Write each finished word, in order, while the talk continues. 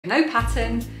No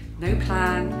pattern, no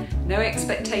plan, no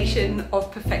expectation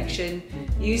of perfection,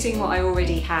 using what I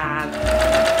already have.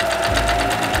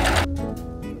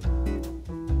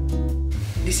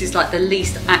 This is like the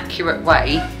least accurate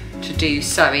way to do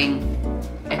sewing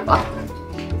ever.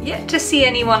 Yet to see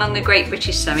anyone on the Great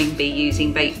British Sewing Bee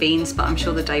using baked beans, but I'm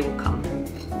sure the day will come.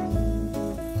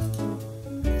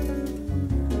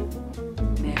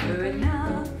 Never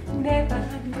enough, never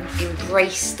enough.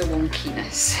 Embrace the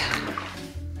wonkiness.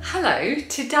 Hello,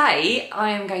 today I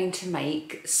am going to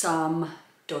make some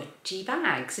dodgy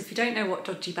bags. If you don't know what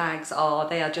dodgy bags are,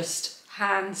 they are just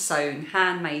hand sewn,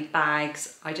 handmade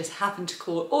bags. I just happen to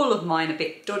call all of mine a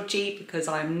bit dodgy because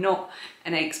I'm not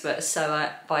an expert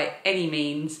sewer by any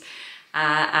means.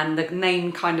 And the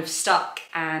name kind of stuck,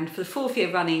 and for the 4th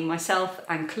year running, myself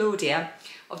and Claudia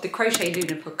of the Crochet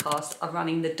Luna podcast are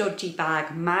running the Dodgy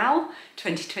Bag Mal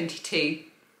 2022.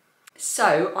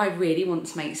 So I really want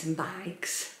to make some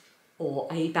bags, or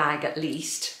a bag at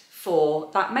least, for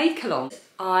that make along.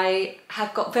 I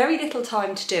have got very little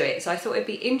time to do it, so I thought it'd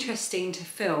be interesting to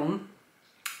film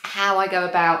how I go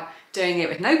about doing it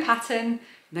with no pattern,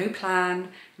 no plan,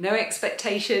 no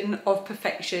expectation of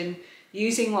perfection,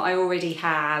 using what I already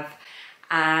have,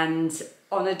 and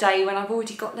on a day when I've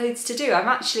already got loads to do.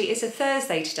 It's a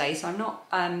Thursday today, so I'm not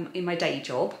in my day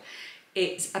job.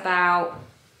 It's about,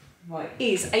 well, it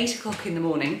is 8 o'clock in the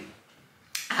morning.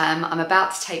 I'm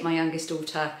about to take my youngest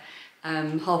daughter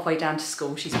halfway down to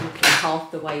school. She's walking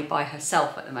half the way by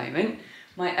herself at the moment.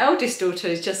 My eldest daughter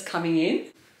is just coming in.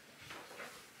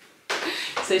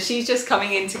 So she's just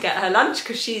coming in to get her lunch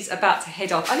because she's about to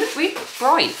head off. I look really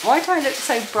bright. Why do I look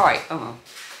so bright? Oh,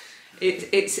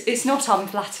 it's not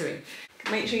unflattering.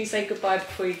 Make sure you say goodbye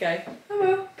before you go. I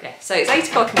will. Yeah, so it's 8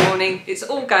 o'clock in the morning. It's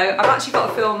all go. I've actually got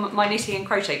to film my knitting and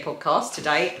crochet podcast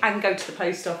today and go to the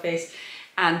post office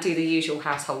and do the usual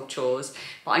household chores.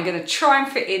 But I'm going to try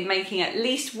and fit in making at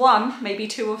least one, maybe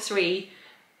 2 or 3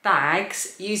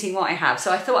 bags using what I have.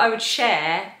 So I thought I would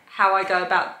share how I go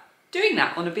about doing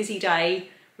that on a busy day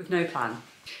with no plan.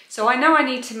 So I know I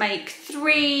need to make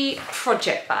 3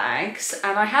 project bags,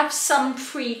 and I have some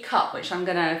pre-cut, which I'm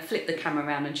going to flip the camera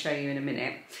around and show you in a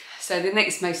minute. So the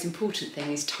next most important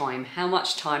thing is time. How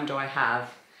much time do I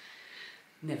have?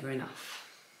 Never enough.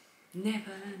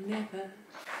 Never, never,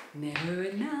 never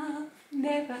enough,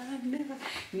 never, never,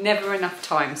 never enough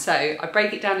time. So I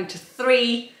break it down into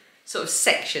 3 sort of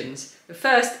sections. The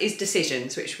first is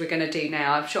decisions, which we're going to do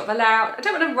now. I've sort of allowed, I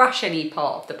don't want to rush any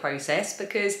part of the process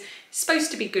because it's supposed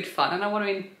to be good fun and I want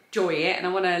to enjoy it and I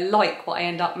want to like what I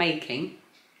end up making.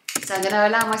 So I'm going to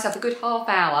allow myself a good half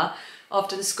hour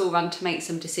after the school run to make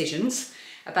some decisions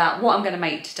about what I'm going to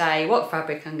make today, what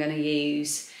fabric I'm going to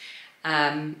use,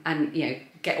 and you know,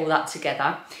 get all that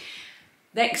together.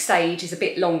 Next stage is a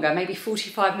bit longer, maybe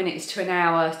 45 minutes to an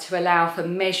hour, to allow for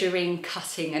measuring,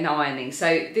 cutting and ironing.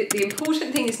 So the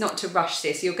important thing is not to rush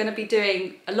this. You're going to be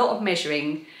doing a lot of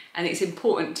measuring, and it's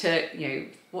important to, you know,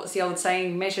 what's the old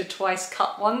saying, measure twice,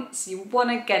 cut once. You want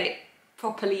to get it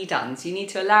properly done. So you need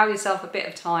to allow yourself a bit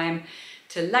of time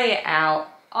to lay it out,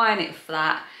 iron it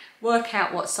flat, work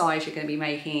out what size you're going to be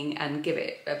making and give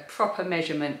it a proper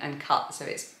measurement and cut, so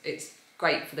it's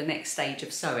great for the next stage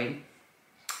of sewing.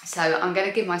 So I'm going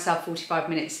to give myself 45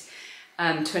 minutes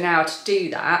to an hour to do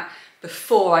that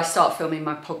before I start filming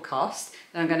my podcast.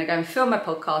 Then I'm going to go and film my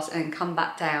podcast and come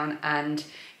back down and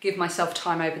give myself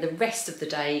time over the rest of the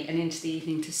day and into the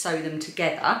evening to sew them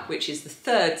together, which is the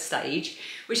 3rd stage,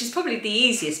 which is probably the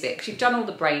easiest bit because you've done all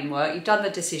the brain work, you've done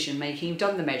the decision making, you've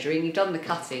done the measuring, you've done the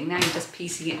cutting. Now you're just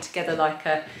piecing it together like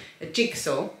a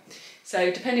jigsaw.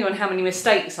 So depending on how many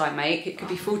mistakes I make, it could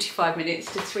be 45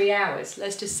 minutes to 3 hours.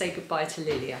 Let's just say goodbye to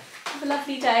Lilia. Have a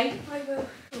lovely day. I will.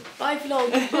 Bye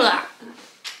vlog.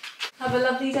 Have a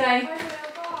lovely day. I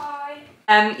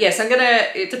will, bye. Yes, I'm gonna,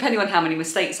 depending on how many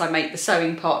mistakes I make, the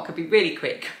sewing part could be really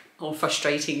quick or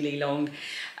frustratingly long.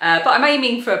 But I'm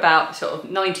aiming for about sort of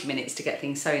 90 minutes to get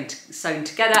things sewn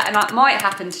together, and that might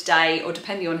happen today, or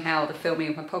depending on how the filming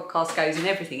of my podcast goes and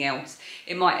everything else,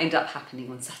 it might end up happening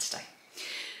on Saturday.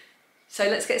 So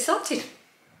let's get started.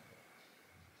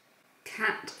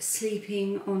 Cat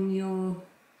sleeping on your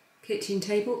kitchen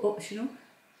table, optional.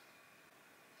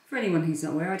 For anyone who's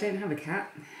not aware, I don't have a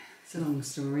cat. It's a long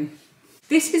story.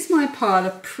 This is my pile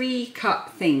of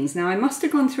pre-cut things. Now I must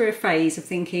have gone through a phase of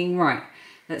thinking, right,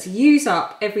 let's use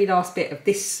up every last bit of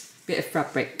this bit of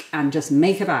fabric and just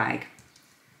make a bag.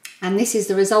 And this is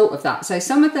the result of that. So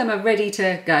some of them are ready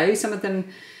to go, some of them,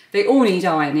 they all need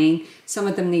ironing, some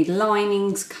of them need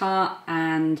linings cut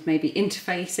and maybe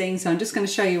interfacing. So I'm just going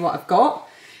to show you what I've got.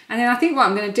 And then I think what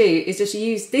I'm going to do is just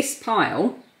use this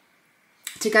pile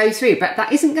to go through, but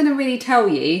that isn't going to really tell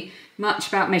you much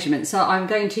about measurements. So I'm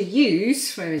going to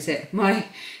use, where is it, my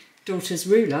daughter's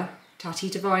ruler, Tati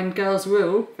Divine Girls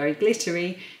Rule, very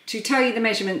glittery, to tell you the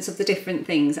measurements of the different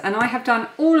things. And I have done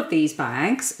all of these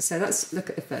bags, so let's look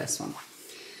at the first one.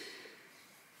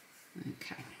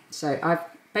 Okay, so I've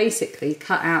basically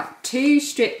cut out 2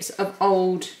 strips of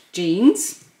old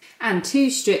jeans and 2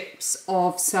 strips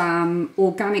of some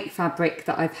organic fabric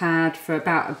that I've had for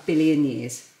about 1 billion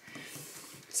years.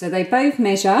 So they both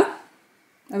measure,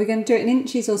 are we going to do it in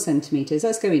inches or centimetres?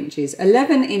 Let's go inches.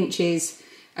 11 inches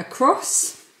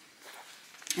across.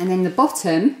 And then the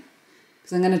bottom,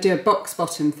 because I'm going to do a box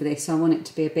bottom for this, so I want it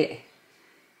to be a bit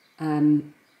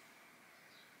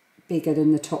bigger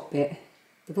than the top bit.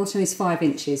 The bottom is 5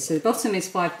 inches, so the bottom is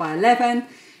 5 by 11,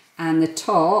 and the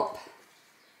top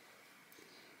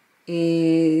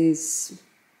is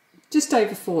just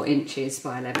over 4 inches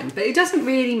by 11, but it doesn't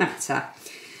really matter.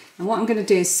 And what I'm going to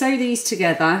do is sew these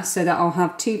together so that I'll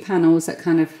have 2 panels that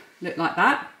kind of look like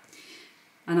that,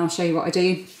 and I'll show you what I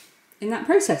do in that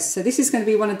process. So this is going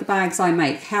to be one of the bags I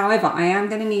make. However, I am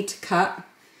going to need to cut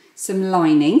some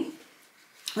lining,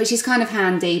 which is kind of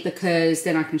handy because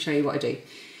then I can show you what I do.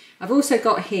 I've also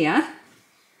got here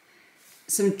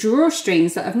some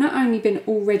drawstrings that have not only been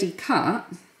already cut,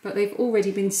 but they've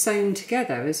already been sewn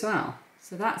together as well.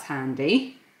 So that's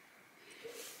handy.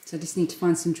 So I just need to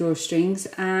find some drawstrings,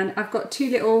 and I've got 2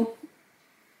 little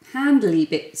handly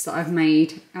bits that I've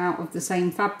made out of the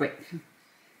same fabric.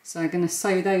 So I'm going to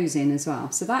sew those in as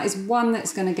well. So that is one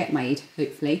that's going to get made,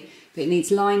 hopefully. But it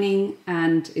needs lining,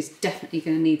 and it's definitely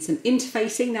going to need some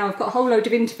interfacing. Now I've got a whole load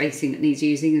of interfacing that needs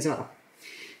using as well.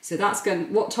 So that's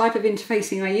going, what type of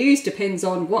interfacing I use depends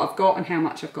on what I've got and how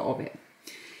much I've got of it.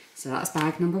 So that's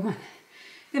bag number 1.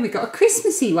 Then we've got a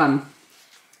Christmassy one.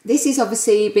 This is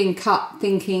obviously been cut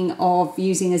thinking of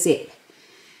using a zip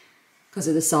because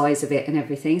of the size of it and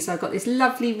everything. So I've got this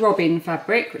lovely robin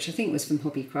fabric, which I think was from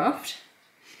Hobbycraft.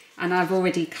 And I've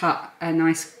already cut a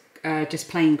nice just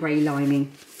plain grey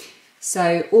lining.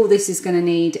 So all this is going to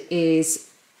need is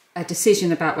a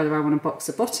decision about whether I want to box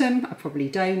the bottom. I probably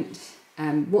don't.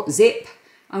 What zip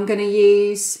I'm going to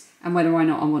use, and whether or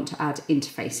not I want to add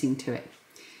interfacing to it.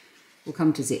 We'll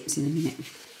come to zips in a minute.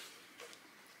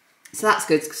 So that's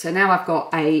good. So now I've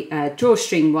got a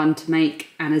drawstring one to make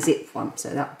and a zip one. So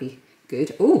that would be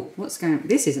good. Oh, what's going on?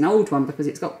 This is an old one because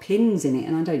it's got pins in it,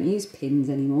 and I don't use pins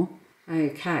anymore.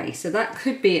 Okay, so that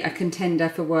could be a contender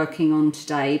for working on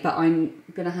today, but I'm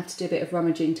going to have to do a bit of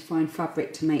rummaging to find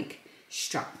fabric to make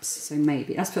straps. So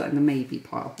maybe, let's put that in the maybe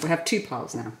pile. We have 2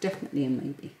 piles now, definitely a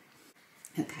maybe.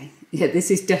 Okay, yeah, this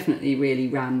is definitely really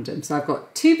random. So I've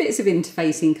got 2 bits of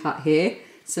interfacing cut here,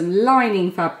 some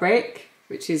lining fabric,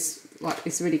 which is like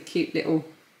this really cute little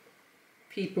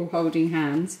people holding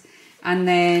hands, and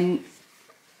then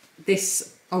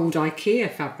this old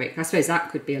IKEA fabric. I suppose that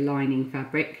could be a lining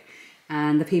fabric,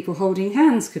 and the people holding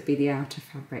hands could be the outer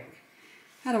fabric.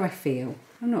 How do I feel?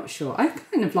 I'm not sure. I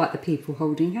kind of like the people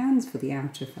holding hands for the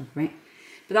outer fabric.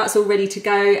 But that's all ready to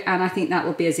go, and I think that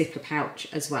will be a zipper pouch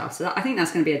as well. So that, I think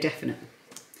that's going to be a definite.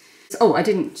 Oh, I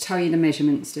didn't tell you the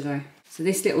measurements, did I? So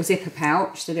this little zipper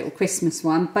pouch, the little Christmas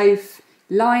one, both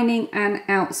lining and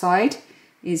outside,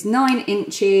 is 9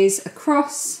 inches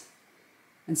across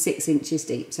and 6 inches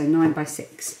deep. So 9 by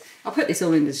 6. I'll put this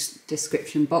all in the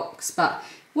description box, but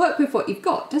work with what you've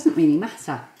got, doesn't really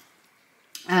matter.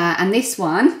 And this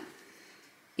one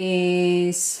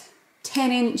is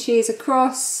 10 inches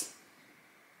across,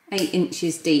 8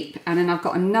 inches deep, and then I've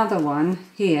got another one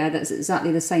here that's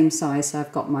exactly the same size. So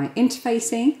I've got my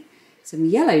interfacing, some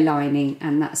yellow lining,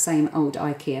 and that same old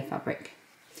IKEA fabric.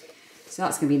 So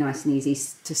that's going to be nice and easy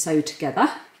to sew together.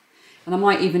 And I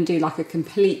might even do like a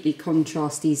completely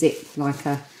contrasty zip, like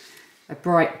a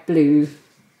bright blue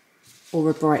or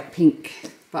a bright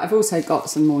pink. But I've also got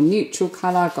some more neutral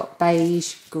colour. I've got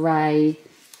beige, grey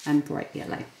and bright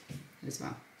yellow as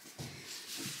well.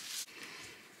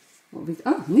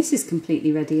 Oh, and this is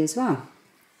completely ready as well.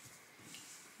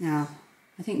 Now,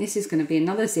 I think this is going to be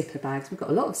another zipper bag. We've got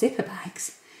a lot of zipper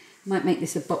bags. I might make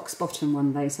this a box bottom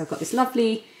one though. So I've got this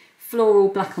lovely floral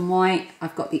black and white.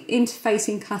 I've got the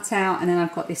interfacing cut out, and then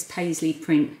I've got this paisley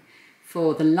print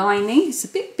for the lining. It's a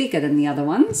bit bigger than the other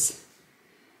ones.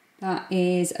 That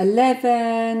is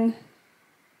 11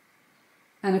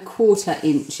 1/4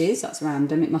 inches. That's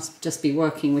random. It must just be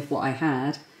working with what I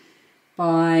had.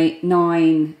 By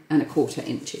 9 1/4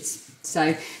 inches.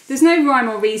 So there's no rhyme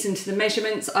or reason to the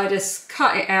measurements. I just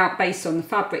cut it out based on the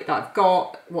fabric that I've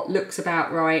got, what looks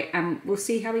about right, and we'll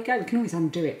see how we go. We can always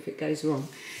undo it if it goes wrong.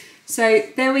 So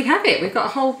there we have it. We've got a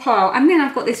whole pile, and then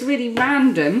I've got this really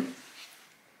random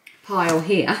pile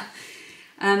here.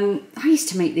 I used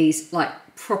to make these like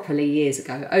properly years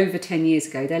ago, over 10 years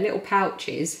ago. They're little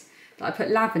pouches that I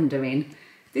put lavender in.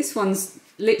 This one's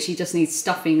literally just needs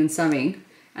stuffing and sewing,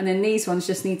 and then these ones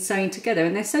just need sewing together,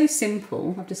 and they're so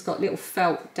simple. I've just got little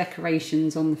felt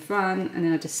decorations on the front, and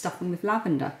then I just stuff them with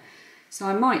lavender. So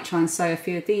I might try and sew a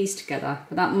few of these together,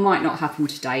 but that might not happen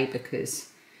today because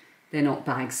they're not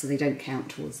bags, so they don't count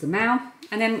towards the MAU.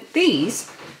 And then these,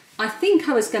 I think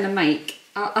I was going to make,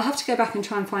 I'll have to go back and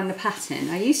try and find the pattern.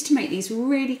 I used to make these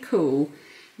really cool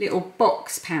little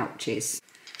box pouches.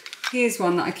 Here's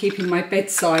one that I keep in my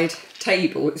bedside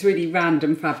table. It's really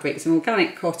random fabric, some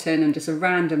organic cotton and just a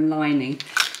random lining.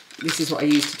 This is what I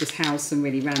use to just house some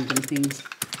really random things.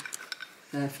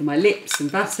 For my lips and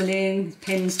Vaseline,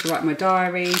 pens to write my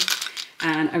diary,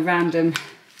 and a random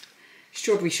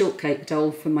strawberry shortcake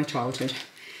doll from my childhood.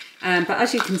 But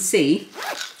as you can see,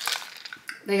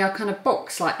 they are kind of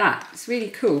boxed like that. It's really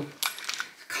cool.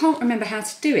 I can't remember how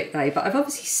to do it though, but I've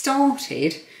obviously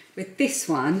started with this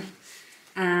one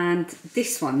and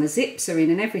this one. The zips are in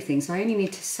and everything, so I only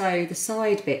need to sew the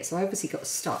side bit, so I obviously got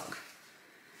stuck.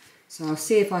 So I'll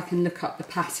see if I can look up the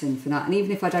pattern for that, and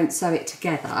even if I don't sew it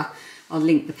together, I'll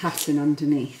link the pattern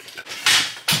underneath.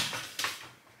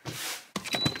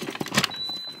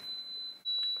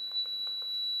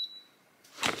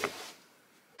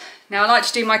 Now I like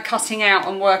to do my cutting out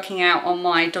and working out on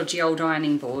my dodgy old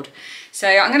ironing board. So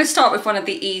I'm going to start with one of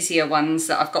the easier ones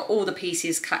that I've got all the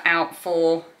pieces cut out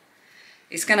for.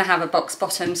 It's going to have a box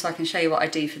bottom, so I can show you what I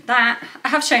do for that. I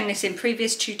have shown this in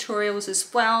previous tutorials as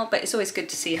well, but it's always good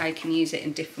to see how you can use it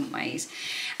in different ways.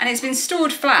 And it's been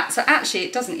stored flat, so actually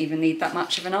it doesn't even need that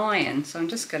much of an iron. So I'm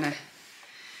just going to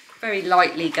very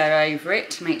lightly go over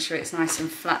it to make sure it's nice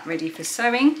and flat, ready for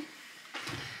sewing.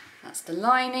 That's the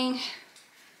lining.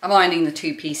 I'm ironing the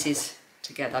two pieces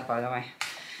together, by the way.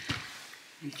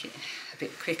 Make it a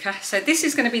bit quicker. So this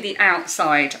is going to be the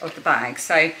outside of the bag.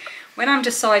 So when I'm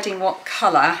deciding what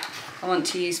colour I want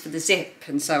to use for the zip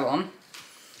and so on,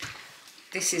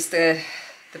 this is the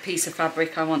piece of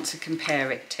fabric I want to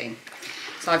compare it to.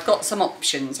 So I've got some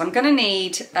options. I'm going to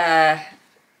need to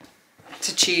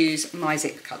choose my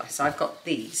zip colour. So I've got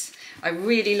these. I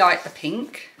really like the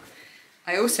pink.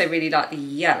 I also really like the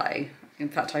yellow. In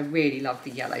fact, I really love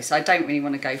the yellow. So I don't really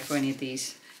want to go for any of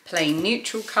these plain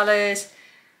neutral colours.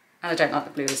 And I don't like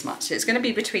the blue as much. So it's going to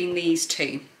be between these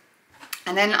two.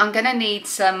 And then I'm going to need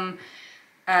some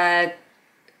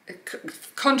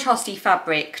contrasty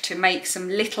fabric to make some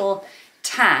little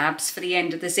tabs for the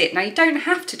end of the zip. Now you don't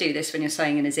have to do this when you're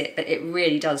sewing in a zip, but it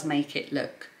really does make it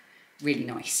look really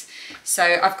nice.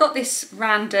 So I've got this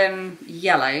random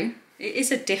yellow. It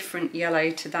is a different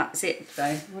yellow to that zip though.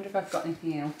 I wonder if I've got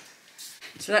anything else.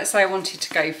 So let's say I wanted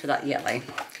to go for that yellow,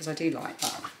 because I do like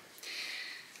that.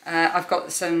 I've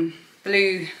got some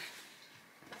blue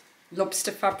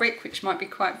lobster fabric, which might be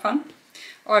quite fun.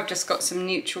 Or I've just got some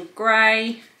neutral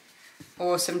grey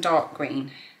or some dark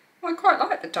green. I quite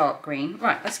like the dark green.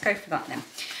 Right, let's go for that then.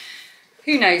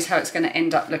 Who knows how it's going to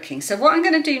end up looking. So what I'm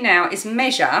going to do now is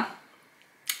measure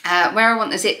where I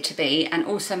want the zip to be and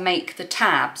also make the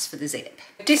tabs for the zip.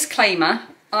 Disclaimer,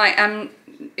 I am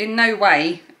in no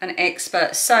way an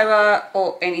expert sewer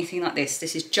or anything like this.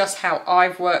 This is just how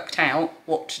I've worked out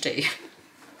what to do.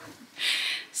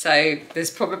 So there's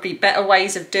probably better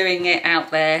ways of doing it out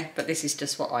there, but this is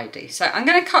just what I do. So I'm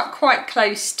going to cut quite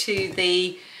close to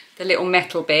the little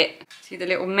metal bit. See the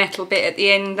little metal bit at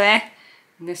the end there?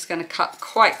 I'm just going to cut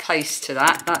quite close to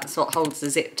that. That's what holds the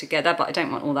zip together, but I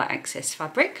don't want all that excess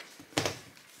fabric.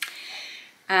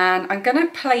 And I'm going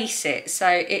to place it so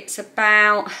it's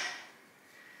about,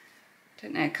 I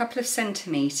don't know, a couple of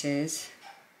centimetres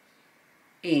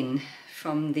in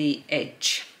from the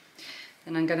edge.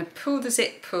 Then I'm going to pull the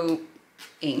zip pull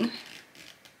in,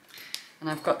 and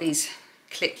I've got these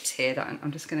clips here that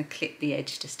I'm just going to clip the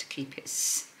edge just to keep it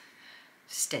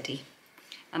steady.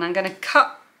 And I'm going to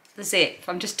cut the zip.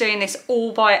 I'm just doing this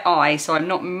all by eye, so I'm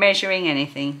not measuring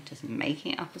anything, just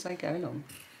making it up as I go along.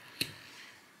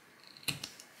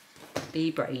 Be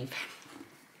brave.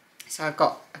 So I've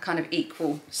got a kind of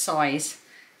equal size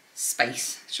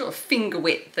space, sort of finger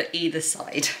width at either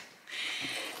side.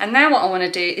 And now what I want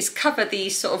to do is cover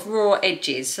these sort of raw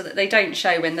edges so that they don't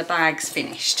show when the bag's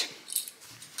finished.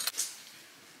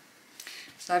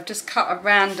 So I've just cut a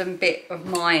random bit of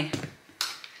my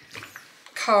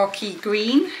khaki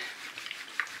green.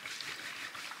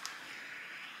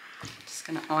 Just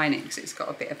going to iron it because it's got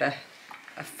a bit of a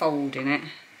fold in it.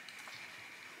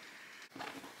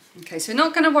 Okay, so we're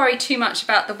not going to worry too much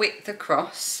about the width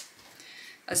across,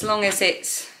 as long as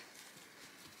it's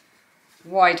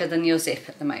wider than your zip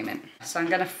at the moment. So I'm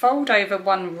going to fold over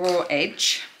one raw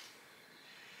edge,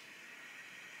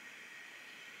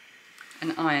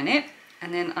 and iron it,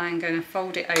 and then I'm going to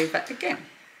fold it over again.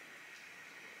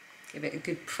 Give it a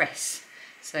good press.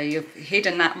 So you've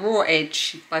hidden that raw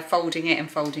edge by folding it and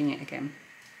folding it again.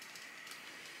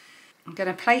 I'm going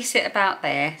to place it about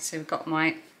there, so we've got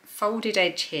my folded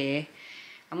edge here.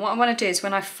 And what I want to do is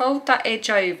when I fold that edge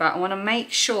over, I want to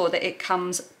make sure that it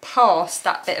comes past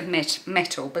that bit of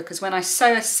metal, because when I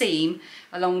sew a seam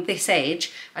along this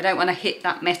edge, I don't want to hit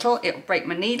that metal. It'll break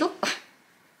my needle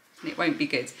and it won't be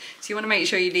good. So you want to make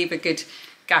sure you leave a good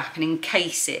gap and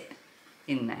encase it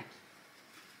in there.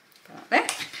 Put that there.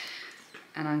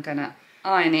 And I'm going to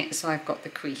iron it so I've got the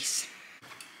crease.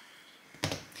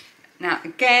 Now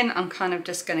again, I'm kind of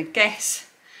just going to guess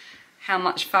how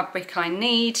much fabric I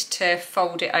need to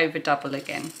fold it over double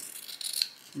again.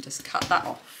 And just cut that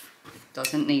off.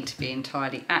 Doesn't need to be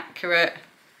entirely accurate.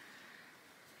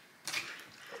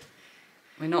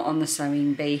 We're not on the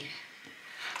sewing bee.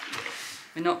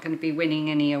 We're not going to be winning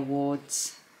any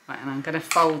awards. Right, and I'm going to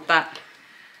fold that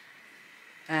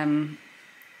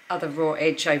other raw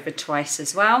edge over twice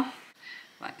as well.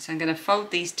 Right, so I'm going to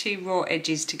fold these two raw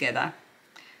edges together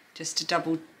just to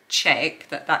double check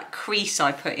that that crease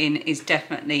I put in is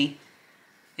definitely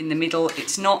in the middle.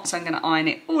 It's not, so I'm going to iron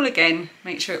it all again,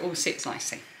 make sure it all sits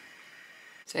nicely.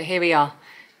 So here we are.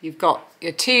 You've got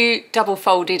your two double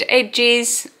folded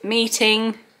edges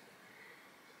meeting,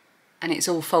 and it's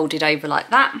all folded over like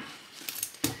that.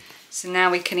 So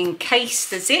now we can encase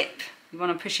the zip. You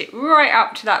want to push it right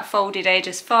up to that folded edge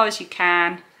as far as you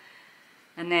can,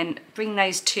 and then bring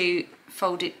those two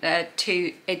folded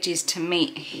two edges to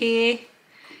meet here.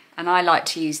 And I like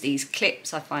to use these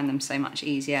clips. I find them so much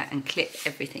easier, and clip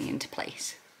everything into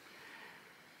place.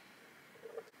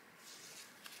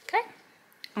 Okay,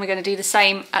 and we're going to do the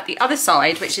same at the other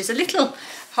side, which is a little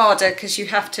harder because you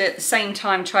have to at the same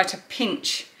time try to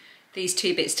pinch these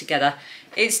two bits together.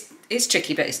 It's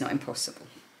tricky, but it's not impossible.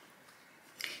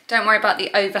 Don't worry about the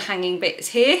overhanging bits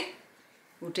here.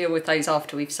 We'll deal with those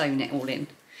after we've sewn it all in.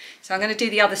 So I'm going to do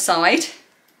the other side.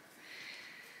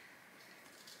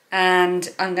 And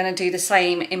I'm going to do the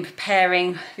same in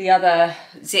preparing the other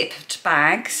zipped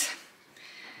bags.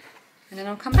 And then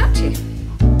I'll come back to you.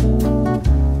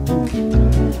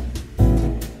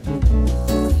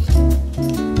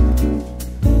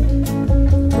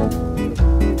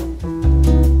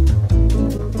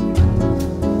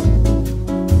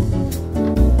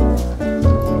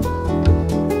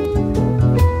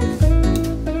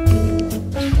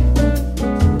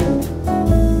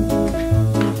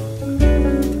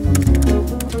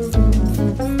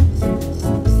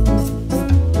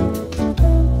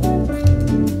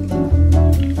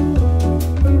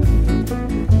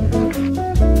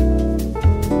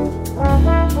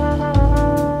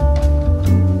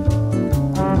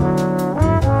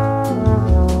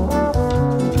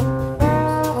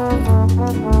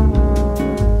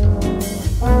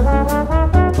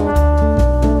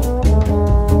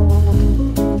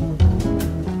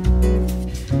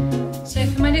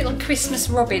 Christmas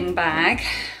robin bag,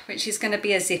 which is going to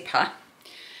be a zipper.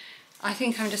 I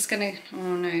think I'm just going to,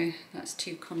 oh no, that's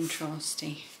too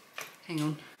contrasty. Hang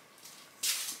on.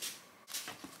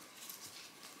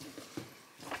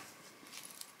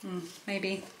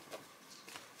 Maybe,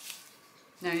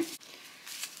 no.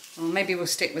 Well, maybe we'll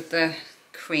stick with the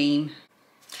cream.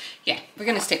 Yeah, we're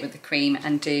going to stick with the cream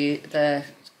and do the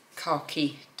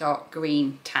khaki dark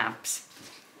green tabs.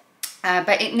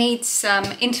 But it needs some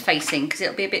interfacing because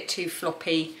it'll be a bit too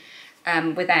floppy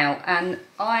without. And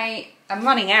I am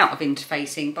running out of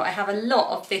interfacing, but I have a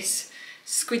lot of this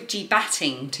squidgy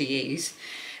batting to use.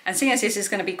 And seeing as this is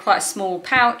going to be quite a small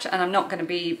pouch and I'm not going to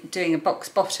be doing a box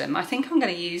bottom, I think I'm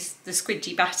going to use the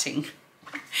squidgy batting.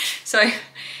 So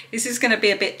this is going to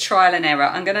be a bit trial and error.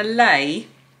 I'm going to lay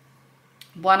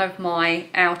one of my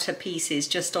outer pieces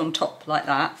just on top like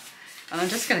that, and I'm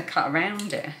just going to cut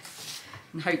around it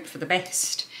and hope for the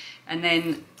best. And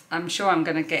then I'm sure I'm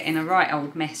going to get in a right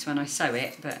old mess when I sew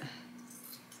it, but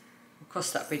we'll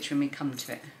cross that bridge when we come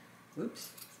to it.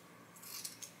 Whoops.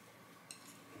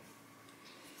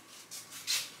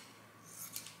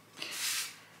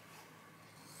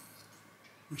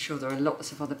 I'm sure there are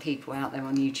lots of other people out there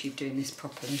on YouTube doing this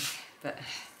properly, but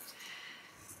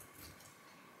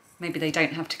maybe they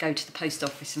don't have to go to the post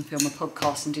office and film a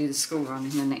podcast and do the school run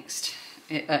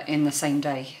in the same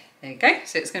day. There you go.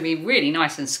 So it's going to be really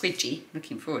nice and squidgy.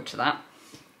 Looking forward to that.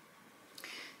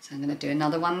 So I'm going to do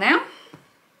another one now.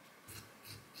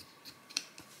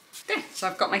 There. So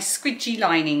I've got my squidgy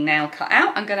lining now cut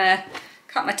out. I'm going to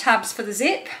cut my tabs for the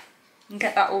zip and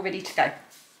get that all ready to go.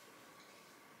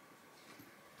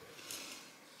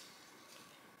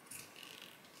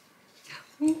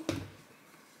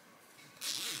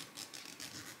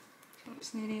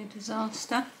 It's nearly a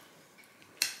disaster.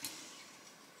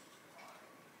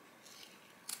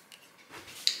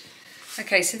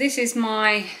 Okay, so this is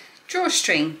my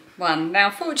drawstring one.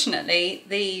 Now, fortunately,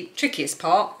 the trickiest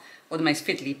part, or the most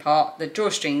fiddly part, the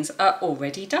drawstrings are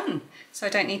already done. So I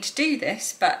don't need to do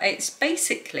this, but it's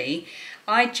basically,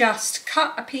 I just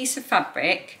cut a piece of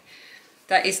fabric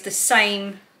that is the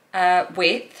same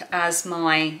width as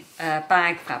my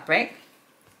bag fabric,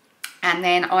 and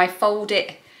then I fold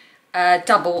it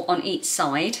double on each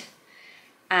side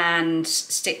and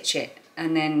stitch it,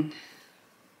 and then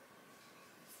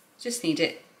just need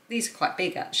it, these are quite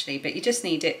big actually, but you just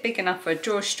need it big enough for a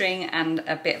drawstring and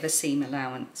a bit of a seam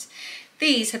allowance.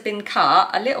 These have been cut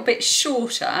a little bit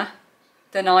shorter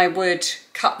than I would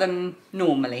cut them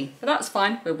normally, but that's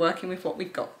fine, we're working with what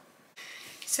we've got.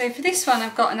 So for this one,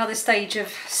 I've got another stage of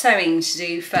sewing to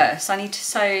do first. I need to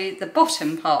sew the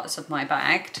bottom parts of my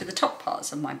bag to the top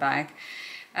parts of my bag.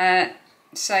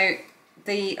 So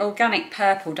the organic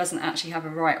purple doesn't actually have a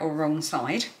right or wrong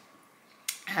side.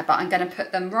 But I'm going to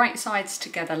put them right sides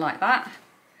together like that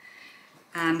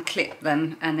and clip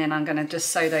them, and then I'm going to just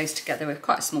sew those together with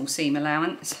quite a small seam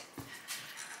allowance.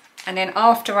 And then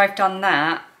after I've done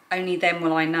that, only then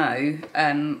will I know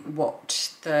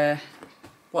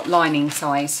what lining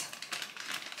size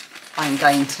I'm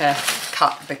going to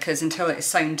cut, because until it's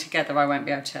sewn together I won't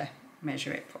be able to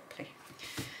measure it properly.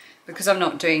 Because I'm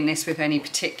not doing this with any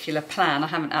particular plan, I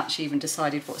haven't actually even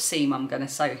decided what seam I'm going to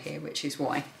sew here, which is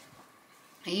why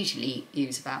I usually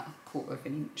use about 1/4 of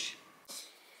an inch.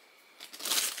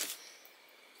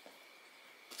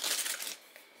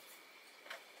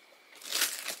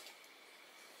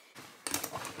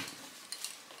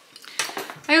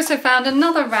 I also found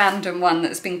another random one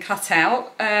that's been cut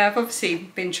out. I've obviously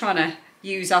been trying to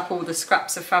use up all the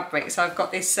scraps of fabric, so I've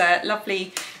got this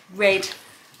lovely red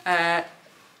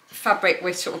fabric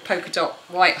with sort of polka dot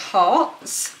white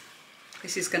hearts.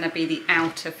 This is going to be the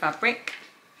outer fabric.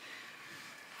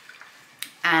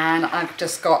 And I've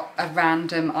just got a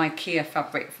random IKEA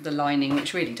fabric for the lining,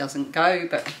 which really doesn't go,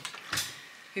 but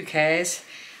who cares.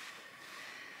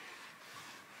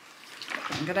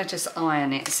 I'm going to just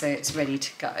iron it so it's ready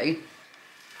to go.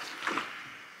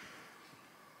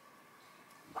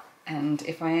 And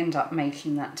if I end up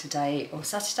making that today or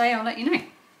Saturday, I'll let you know.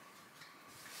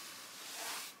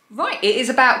 Right, it is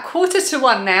about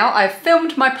 1:45 now. I've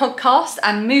filmed my podcast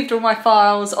and moved all my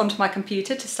files onto my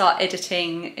computer to start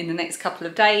editing in the next couple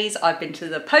of days. I've been to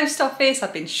the post office,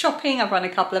 I've been shopping, I've run a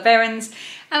couple of errands,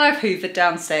 and I've hoovered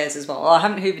downstairs as well. Well, I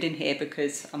haven't hoovered in here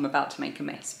because I'm about to make a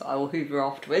mess, but I will hoover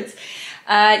afterwards.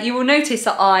 You will notice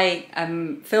that I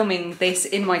am filming this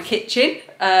in my kitchen.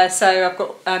 So I've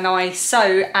got, and I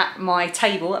sew at my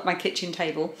table, at my kitchen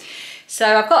table.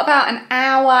 So I've got about an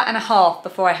hour and a half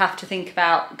before I have to think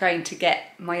about going to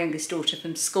get my youngest daughter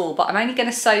from school, but I'm only going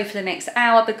to sew for the next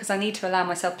hour because I need to allow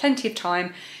myself plenty of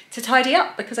time to tidy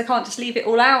up, because I can't just leave it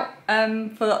all out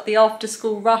for the after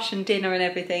school rush and dinner and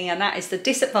everything, and that is the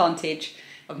disadvantage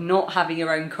of not having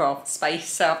your own craft space.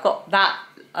 So I've got that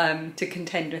to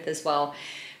contend with as well.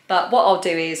 But what I'll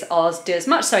do is I'll do as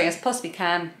much sewing as I possibly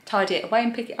can, tidy it away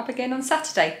and pick it up again on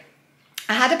Saturday.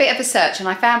 I had a bit of a search and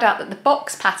I found out that the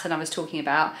box pattern I was talking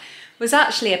about was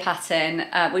actually a pattern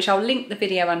which I'll link the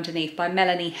video underneath, by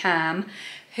Melanie Ham,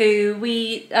 who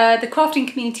the crafting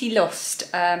community lost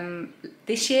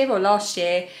this year or last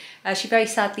year. She very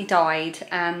sadly died,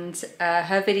 and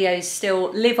her videos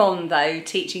still live on though,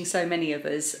 teaching so many of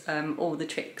us all the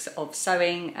tricks of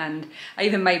sewing, and I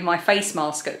even made my face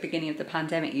mask at the beginning of the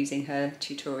pandemic using her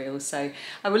tutorials, so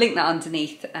I will link that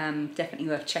underneath. Definitely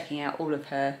worth checking out all of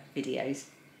her videos.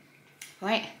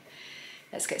 Right,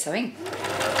 let's get sewing.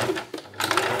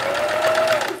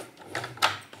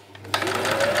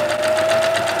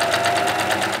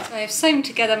 I've sewn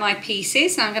together my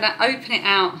pieces. Now I'm going to open it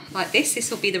out like this.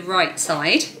 This will be the right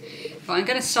side, but I'm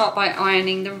going to start by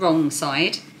ironing the wrong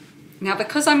side. Now,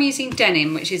 because I'm using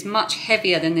denim, which is much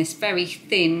heavier than this very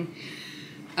thin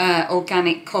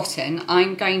organic cotton,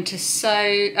 I'm going to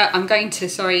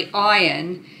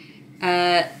iron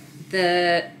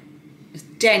the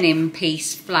denim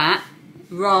piece flat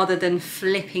rather than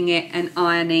flipping it and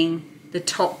ironing the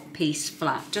top piece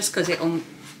flat, just because it will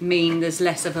mean there's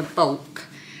less of a bulk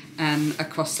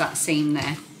across that seam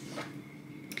there,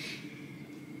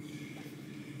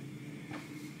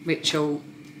 which will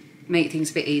make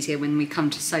things a bit easier when we come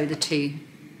to sew the two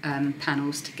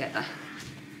panels together.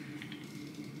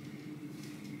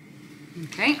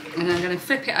 Okay, and I'm going to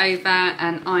flip it over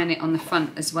and iron it on the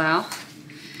front as well.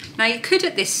 Now you could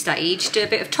at this stage do a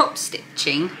bit of top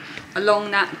stitching along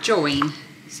that join.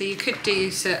 So you could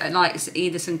do like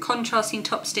either some contrasting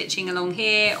top stitching along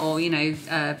here, or you know,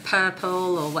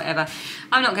 purple or whatever.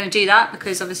 I'm not going to do that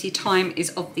because obviously time is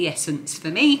of the essence for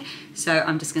me, so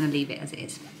I'm just going to leave it as it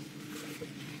is.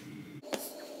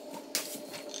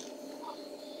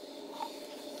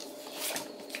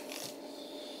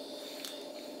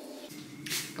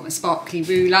 Got my sparkly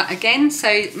ruler again.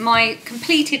 So my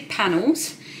completed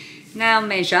panels now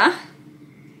measure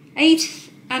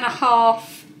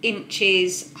 8.5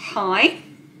 inches high,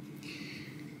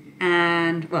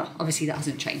 and well, obviously that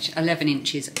hasn't changed, 11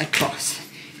 inches across.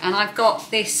 And I've got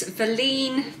this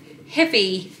Veline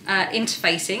heavy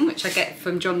interfacing, which I get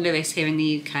from John Lewis here in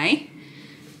the UK. Let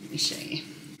me show you.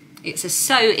 It's a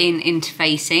sew-in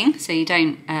interfacing, so you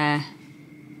don't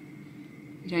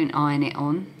iron it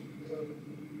on.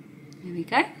 There we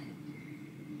go.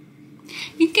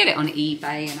 You can get it on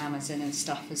eBay and Amazon and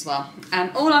stuff as well.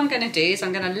 All I'm going to do is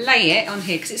I'm going to lay it on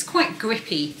here because it's quite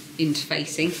grippy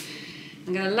interfacing.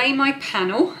 I'm going to lay my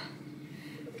panel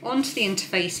onto the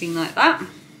interfacing like that.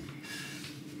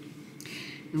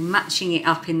 I'm matching it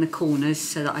up in the corners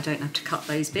so that I don't have to cut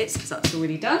those bits because that's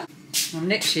already done. I'm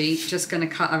literally just going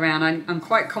to cut around. I'm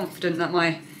quite confident that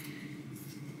my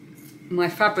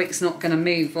fabric's not going to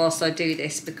move whilst I do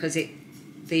this because the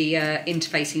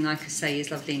interfacing, like I say,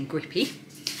 is lovely and grippy.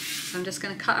 So I'm just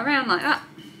going to cut around like that.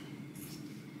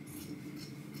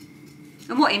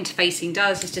 And what interfacing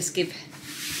does is just give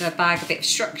the bag a bit of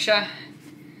structure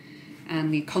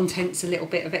and the contents a little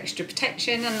bit of extra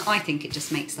protection, and I think it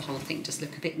just makes the whole thing just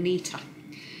look a bit neater.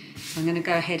 So I'm going to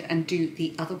go ahead and do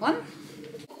the other one.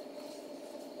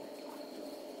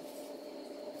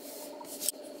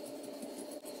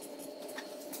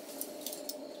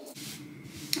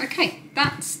 Okay,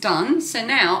 that's done. So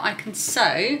now I can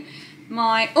sew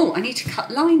my, oh, I need to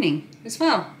cut lining as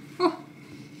well. Oh,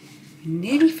 I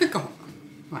nearly forgot.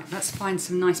 Right, let's find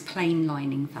some nice plain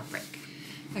lining fabric.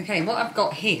 Okay, what I've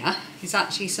got here is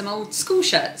actually some old school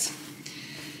shirts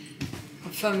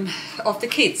of the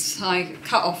kids. I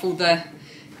cut off all the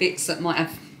bits that might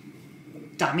have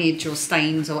damage or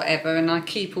stains or whatever, and I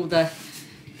keep all the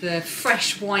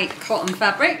fresh white cotton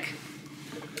fabric,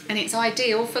 and it's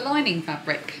ideal for lining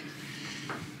fabric.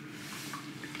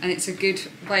 And it's a good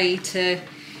way to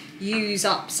use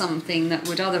up something that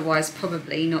would otherwise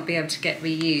probably not be able to get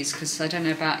reused, because I don't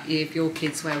know about you, if your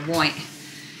kids wear white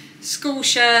school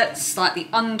shirts, like the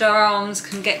underarms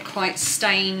can get quite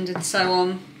stained and so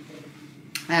on.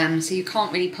 So you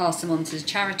can't really pass them on to the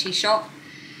charity shop.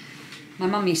 My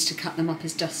mum used to cut them up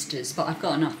as dusters, but I've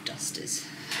got enough dusters.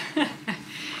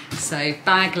 So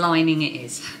bag lining it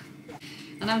is.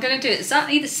 And I'm going to do it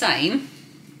exactly the same.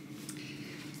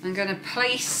 I'm going to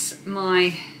place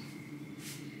my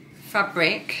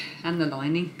fabric and the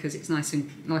lining, because it's nice and,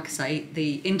 like I say,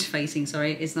 the interfacing,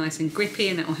 sorry, is nice and grippy,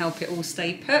 and it will help it all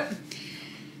stay put.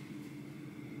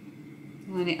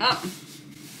 Line it up.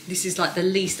 This is like the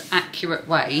least accurate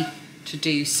way to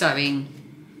do sewing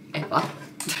ever.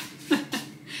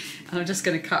 And I'm just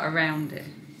going to cut around it.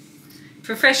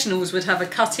 Professionals would have a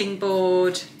cutting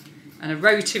board and a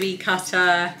rotary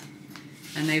cutter,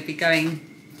 and they'd be going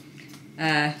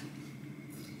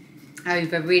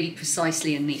over really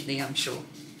precisely and neatly, I'm sure.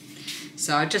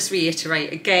 So I'll just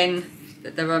reiterate again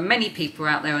that there are many people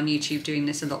out there on YouTube doing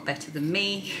this a lot better than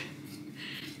me.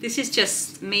 This is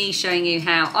just me showing you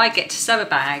how I get to sew a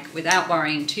bag without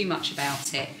worrying too much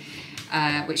about it,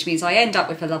 which means I end up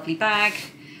with a lovely bag.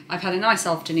 I've had a nice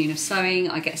afternoon of sewing.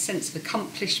 I get a sense of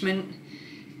accomplishment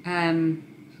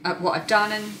at what I've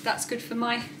done, and that's good for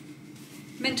my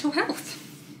mental health.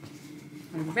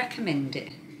 I recommend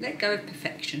it. Let go of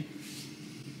perfection.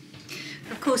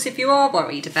 Of course, if you are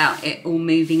worried about it all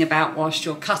moving about whilst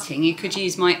you're cutting, you could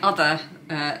use my other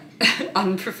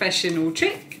unprofessional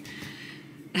trick.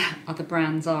 Other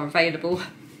brands are available,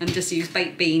 and just use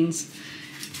baked beans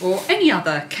or any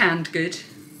other canned good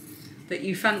that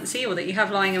you fancy or that you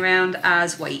have lying around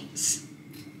as weights.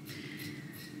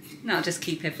 Now just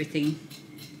keep everything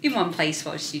in one place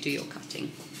whilst you do your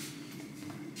cutting.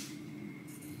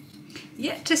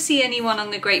 Yet to see anyone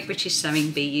on the Great British Sewing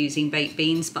Bee using baked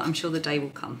beans, but I'm sure the day will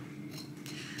come.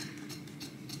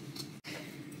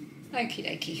 Okie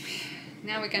dokie.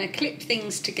 Now we're going to clip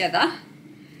things together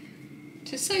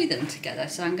to sew them together.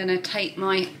 So I'm going to take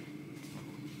my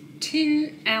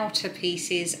two outer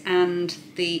pieces and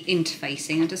the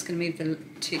interfacing. I'm just going to move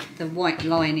the white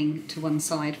lining to one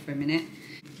side for a minute.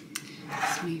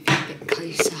 Let's move it a bit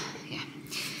closer. Yeah.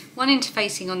 One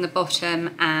interfacing on the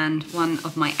bottom and one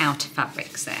of my outer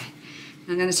fabrics there.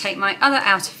 I'm going to take my other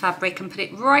outer fabric and put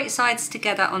it right sides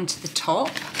together onto the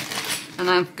top. And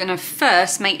I'm going to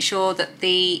first make sure that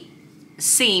the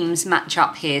seams match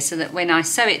up here so that when I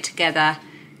sew it together,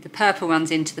 the purple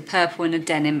runs into the purple and the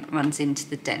denim runs into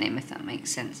the denim, if that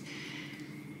makes sense.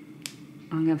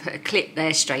 I'm going to put a clip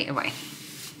there straight away.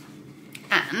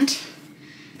 And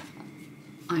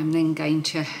I'm then going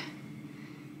to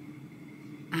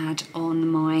add on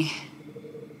my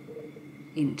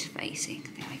interfacing.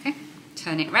 There we go.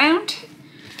 Turn it round.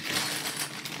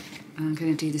 I'm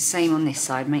going to do the same on this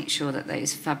side, make sure that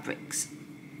those fabrics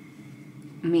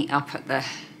meet up at the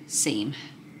seam.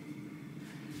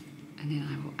 And then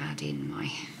I will add in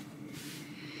my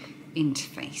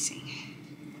interfacing.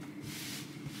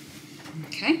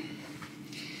 Okay.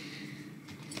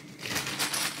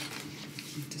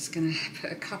 I'm just going to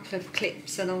put a couple of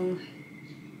clips along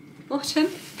the bottom.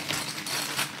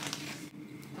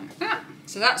 Like that.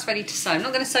 So that's ready to sew. I'm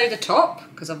not going to sew the top,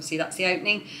 because obviously that's the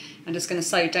opening. I'm just going to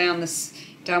sew down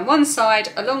one side,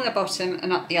 along the bottom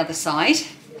and up the other side.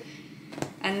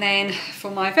 And then for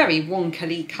my very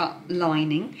wonkily cut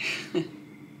lining,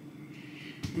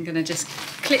 I'm going to just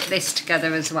clip this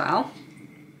together as well.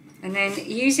 And then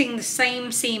using the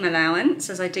same seam allowance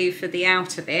as I do for the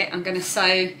outer bit, I'm going to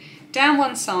sew down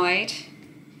one side,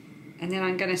 and then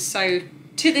I'm going to sew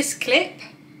to this clip,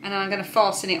 and then I'm going to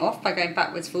fasten it off by going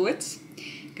backwards, forwards.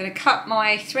 I'm going to cut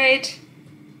my thread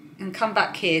and come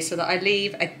back here so that I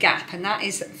leave a gap, and that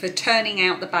is for turning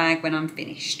out the bag when I'm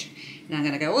finished. And I'm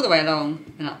going to go all the way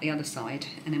along and up the other side,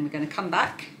 and then we're going to come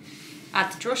back,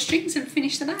 add the drawstrings and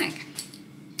finish the bag.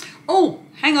 Oh,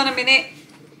 hang on a minute.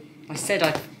 I said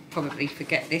I'd probably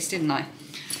forget this, didn't I?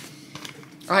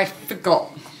 I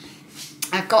forgot.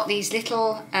 I've got these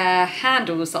little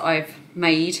handles that I've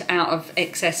made out of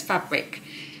excess fabric,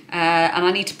 and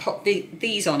I need to pop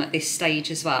these on at this stage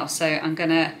as well. So I'm going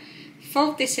to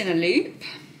fold this in a loop,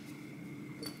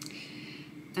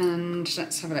 and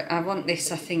let's have a look. I want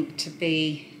this, I think, to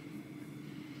be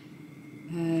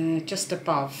just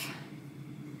above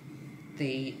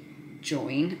the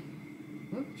join.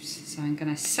 Oops. So I'm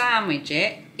going to sandwich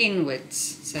it inwards.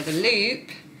 So the loop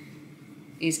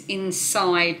is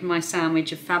inside my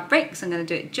sandwich of fabric. So I'm going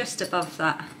to do it just above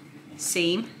that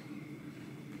seam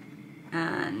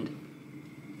and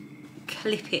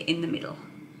clip it in the middle.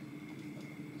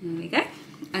 There we go.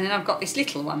 And then I've got this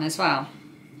little one as well.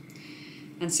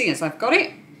 And seeing as I've got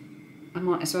it, I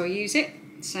might as well use it.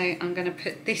 So I'm going to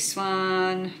put this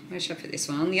one, where should I put this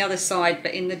one? On the other side,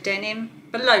 but in the denim,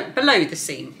 below the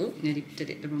seam. Oh, nearly did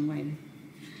it the wrong way then.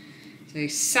 So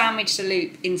sandwich the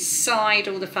loop inside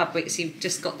all the fabric, so you've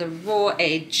just got the raw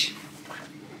edge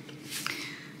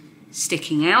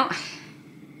sticking out,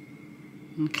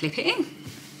 and clip it in.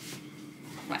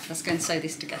 Right, let's go and sew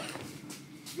this together.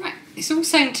 Right, it's all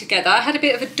sewn together. I had a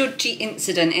bit of a dodgy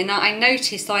incident in that I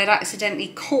noticed I had accidentally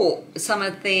caught some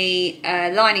of the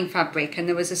lining fabric and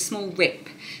there was a small rip.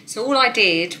 So all I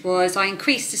did was I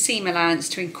increased the seam allowance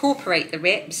to incorporate the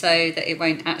rip so that it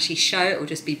won't actually show, it will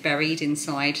just be buried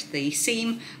inside the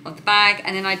seam of the bag.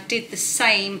 And then I did the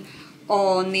same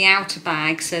on the outer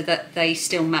bag so that they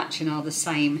still match and are the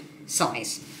same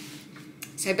size.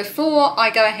 So before I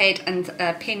go ahead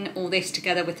and pin all this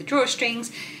together with the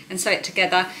drawstrings and sew it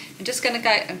together, I'm just going to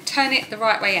go and turn it the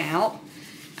right way out,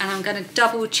 and I'm going to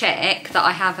double check that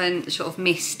I haven't sort of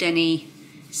missed any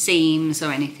seams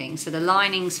or anything. So the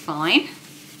lining's fine.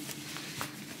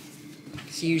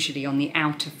 It's usually on the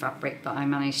outer fabric that I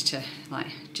manage to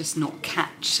just not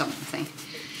catch something.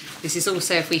 This is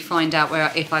also if we find out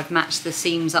if I've matched the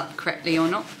seams up correctly or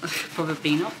not.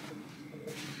 Probably not.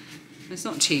 It's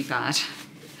not too bad.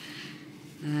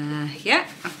 Yeah,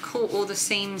 I've caught all the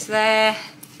seams there.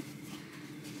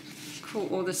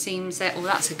 Caught all the seams there. Oh,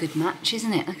 that's a good match,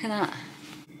 isn't it? Look at that.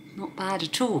 Not bad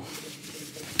at all.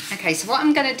 Okay, so what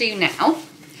I'm going to do now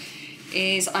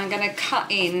is I'm going to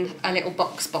cut in a little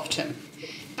box bottom.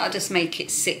 That'll just make it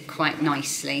sit quite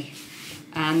nicely.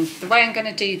 And the way I'm going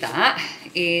to do that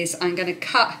is I'm going to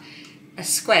cut a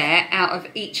square out of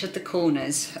each of the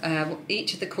corners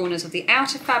of the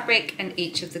outer fabric and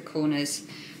each of the corners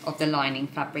of the lining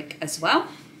fabric as well.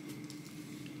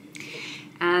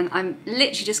 And I'm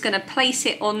literally just going to place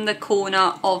it on the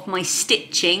corner of my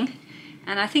stitching,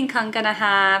 and I think I'm going to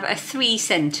have a 3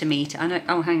 centimetre, I know,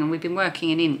 oh hang on, we've been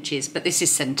working in inches, but this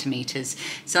is centimetres,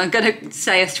 so I'm going to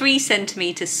say a 3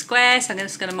 centimetre square. So I'm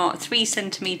just going to mark 3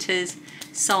 centimetres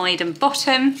side and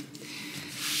bottom.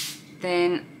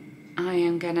 Then I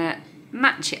am going to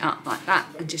match it up like that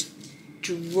and just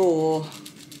draw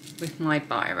with my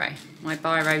biro. My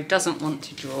biro doesn't want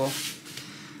to draw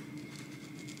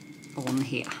on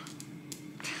here.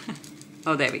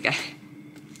 Oh, there we go.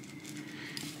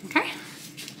 Okay.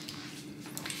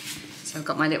 So I've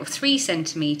got my little 3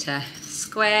 centimetre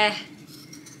square,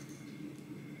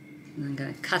 And I'm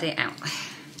going to cut it out.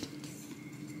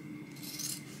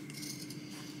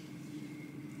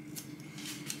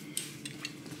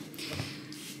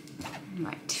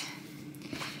 Right,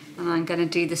 and I'm going to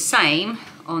do the same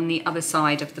on the other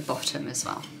side of the bottom as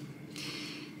well.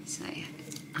 So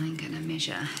I'm going to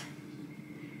measure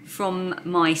from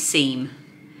my seam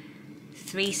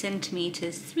 3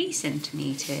 centimetres, 3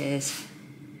 centimetres.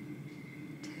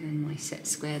 Turn my set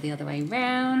square the other way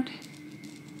round.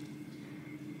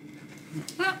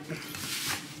 Like that.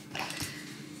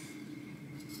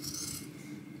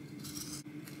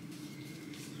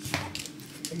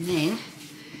 And then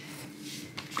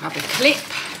grab a clip.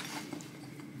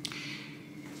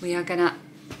 We are going to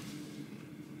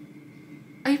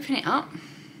open it up.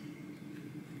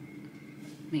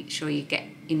 Make sure you get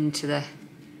into the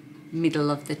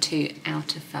middle of the two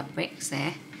outer fabrics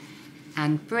there,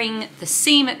 and bring the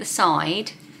seam at the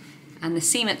side and the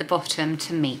seam at the bottom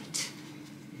to meet,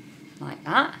 like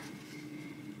that.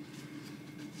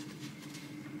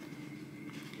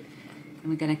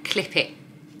 And we're going to clip it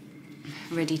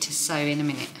ready to sew in a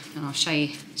minute, and I'll show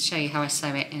you how I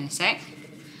sew it in a sec.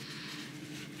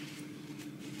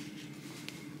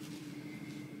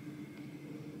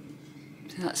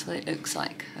 So that's what it looks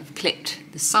like. I've clipped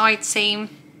the side seam,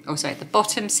 oh sorry, the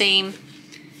bottom seam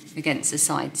against the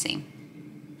side seam.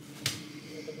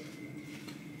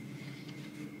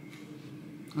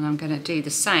 And I'm going to do the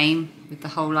same with the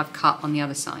hole I've cut on the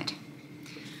other side.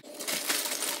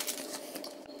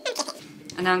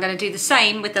 And now I'm going to do the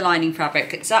same with the lining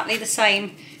fabric. Exactly the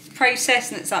same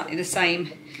process and exactly the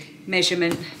same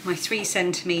measurement, my 3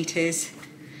 centimetres.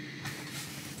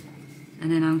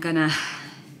 And then I'm going to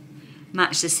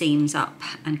match the seams up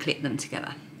and clip them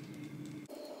together.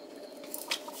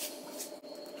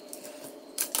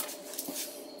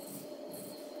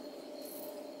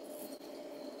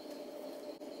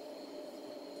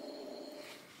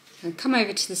 So come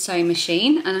over to the sewing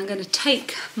machine, and I'm going to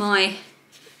take my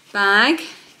bag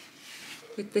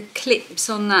with the clips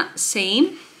on that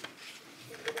seam.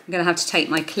 I'm going to have to take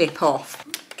my clip off.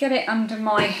 Get it under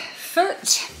my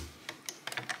foot.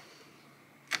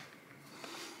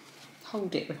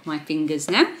 Hold it with my fingers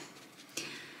now.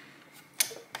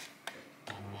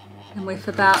 And with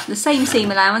about the same seam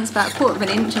allowance, about 1/4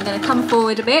 inch, I'm going to come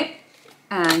forward a bit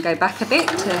and go back a bit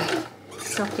to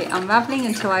stop it unravelling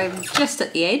until I'm just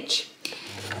at the edge.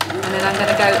 And then I'm going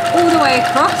to go all the way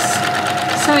across,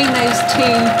 sewing those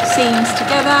two seams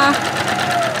together.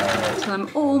 So I'm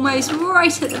almost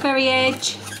right at the very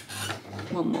edge.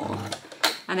 One more.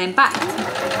 And then back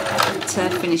to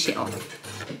finish it off.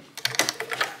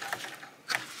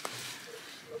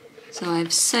 So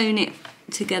I've sewn it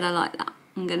together like that.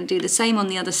 I'm going to do the same on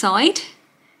the other side.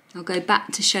 I'll go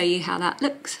back to show you how that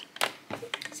looks.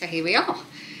 So here we are.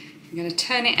 I'm going to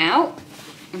turn it out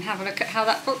and have a look at how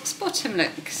that box bottom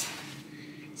looks.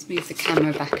 Let's move the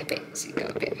camera back a bit so you've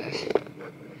got a bit of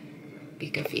a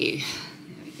bigger view.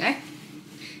 There we go.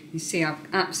 You see I'm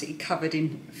absolutely covered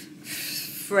in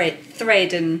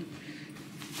thread and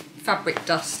fabric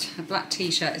dust. A black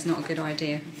t-shirt is not a good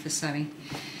idea for sewing.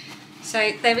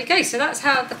 So there we go. So that's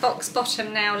how the box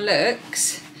bottom now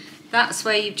looks. That's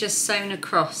where you've just sewn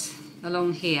across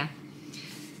along here.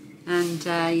 And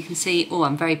you can see, oh,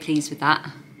 I'm very pleased with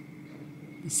that.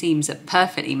 The seams are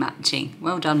perfectly matching.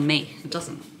 Well done me. It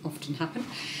doesn't often happen.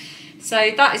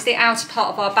 So that is the outer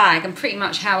part of our bag and pretty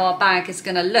much how our bag is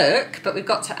going to look, but we've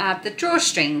got to add the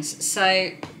drawstrings.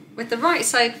 So with the right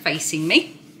side facing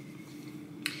me,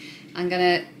 I'm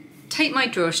going to take my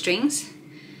drawstrings,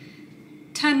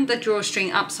 turn the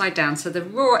drawstring upside down so the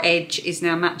raw edge is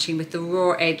now matching with the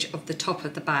raw edge of the top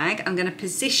of the bag. I'm going to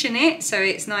position it so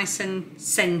it's nice and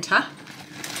centre.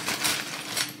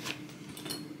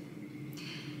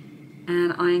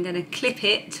 And I'm going to clip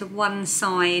it to one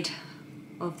side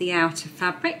of the outer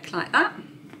fabric like that.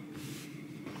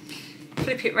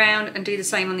 Flip it round and do the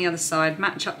same on the other side.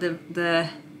 Match up the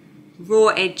raw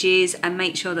edges and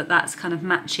make sure that that's kind of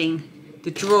matching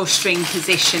the drawstring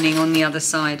positioning on the other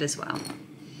side as well.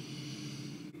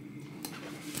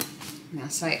 Now,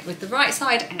 so with the right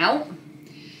side out,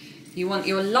 you want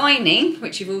your lining,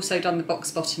 which you've also done the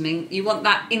box bottoming, you want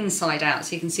that inside out.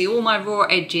 So you can see all my raw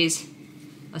edges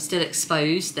are still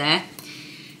exposed there.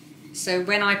 So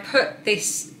when I put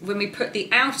this, when we put the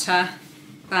outer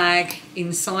bag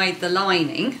inside the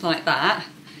lining like that,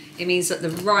 it means that the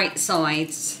right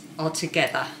sides are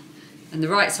together. And the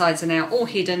right sides are now all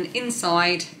hidden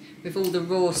inside with all the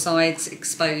raw sides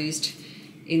exposed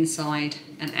inside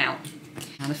and out.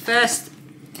 Now the first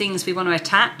things we want to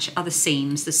attach are the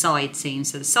seams, the side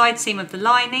seams. So the side seam of the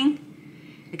lining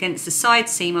against the side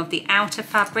seam of the outer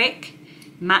fabric,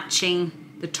 matching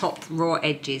the top raw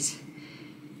edges.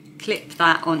 Clip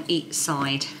that on each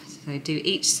side. So do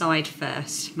each side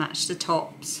first, match the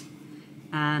tops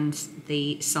and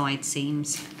the side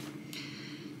seams.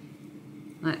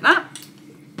 Like that.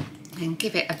 And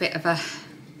give it a bit of a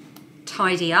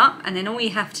tidy up, and then all you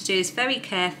have to do is very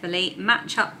carefully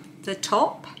match up the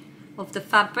top of the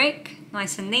fabric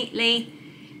nice and neatly,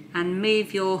 and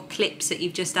move your clips that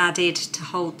you've just added to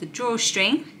hold the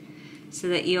drawstring, so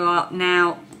that you are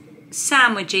now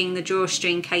sandwiching the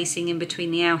drawstring casing in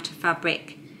between the outer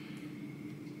fabric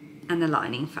and the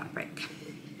lining fabric.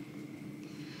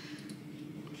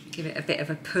 Give it a bit of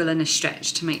a pull and a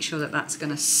stretch to make sure that that's going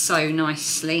to sew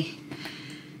nicely.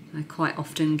 I quite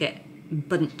often get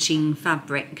bunching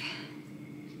fabric,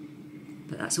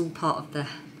 but that's all part of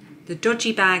the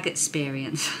dodgy bag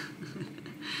experience.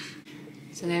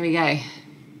 So there we go,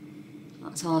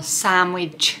 that's our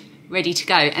sandwich ready to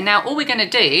go. And now all we're going to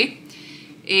do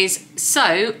is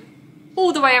sew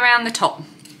all the way around the top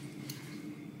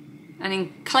and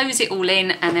then close it all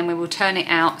in, and then we will turn it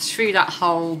out through that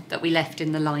hole that we left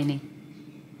in the lining.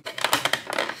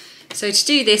 So to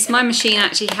do this, my machine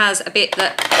actually has a bit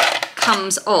that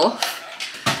comes off,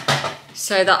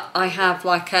 so that I have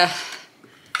like a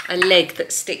leg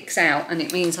that sticks out, and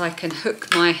it means I can hook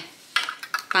my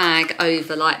bag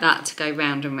over like that to go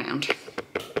round and round.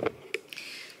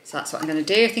 So that's what I'm going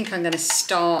to do. I think I'm going to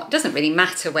start, it doesn't really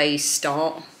matter where you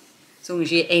start, as long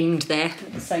as you end there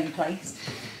at the same place.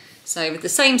 So with the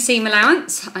same seam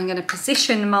allowance, I'm going to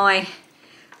position my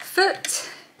foot.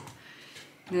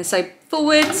 I'm going to sew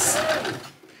forwards,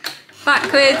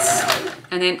 backwards,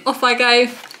 and then off I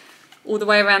go all the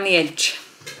way around the edge.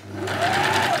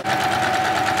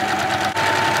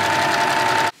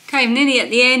 Okay, I'm nearly at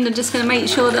the end. I'm just going to make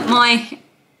sure that my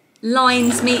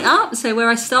lines meet up. So where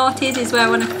I started is where I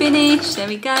want to finish. There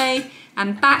we go.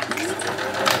 And back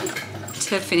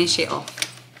to finish it off.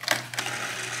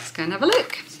 Let's go and have a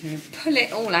look. So pull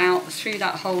it all out through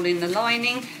that hole in the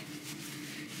lining.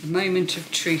 The moment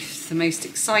of truth, the most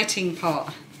exciting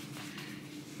part.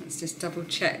 Let's just double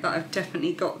check that I've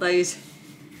definitely got those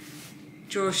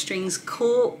drawstrings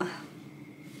caught. I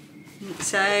think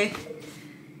so.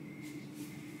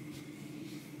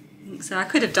 So I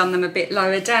could have done them a bit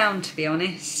lower down, to be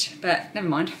honest, but never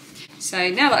mind. So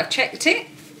now that I've checked it,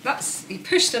 you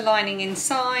push the lining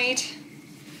inside,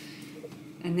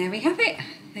 and there we have it.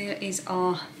 There is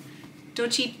our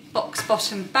dodgy box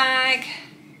bottom bag,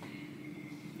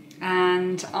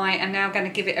 and I am now going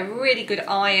to give it a really good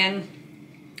iron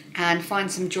and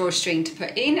find some drawstring to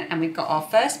put in, and we've got our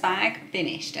first bag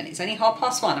finished, and it's only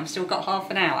 1:30. I've still got half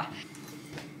an hour.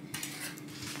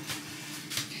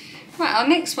 Right, our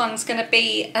next one's going to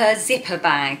be a zipper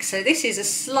bag. So this is a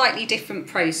slightly different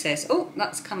process. Oh,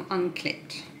 that's come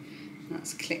unclipped.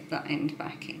 Let's clip that end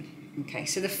back in. Okay,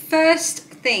 so the first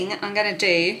thing I'm going to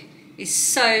do is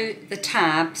sew the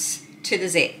tabs to the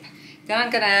zip. Then I'm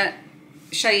going to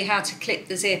show you how to clip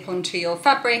the zip onto your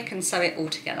fabric and sew it all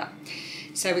together.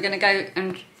 So we're going to go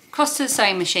and cross to the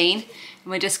sewing machine,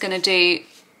 and we're just going to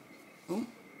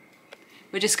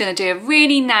do a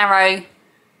really narrow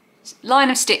line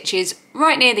of stitches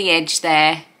right near the edge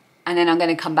there, and then I'm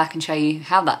going to come back and show you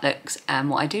how that looks and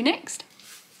what I do next.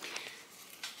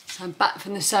 So I'm back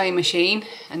from the sewing machine,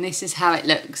 and this is how it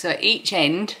looks. So at each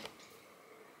end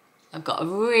I've got a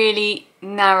really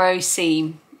narrow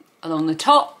seam along the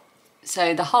top,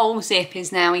 so the whole zip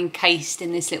is now encased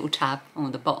in this little tab. Oh,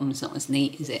 the bottom's not as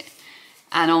neat, is it?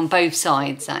 And on both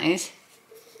sides, that is.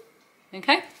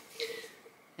 Okay,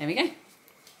 there we go.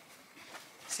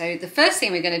 So the first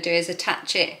thing we're going to do is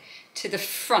attach it to the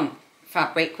front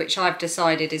fabric, which I've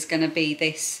decided is going to be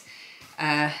this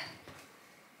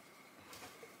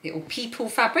little people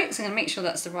fabric. So I'm going to make sure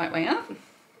that's the right way up.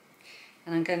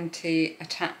 And I'm going to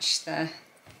attach the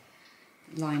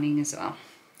lining as well.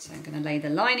 So I'm going to lay the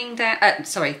lining down,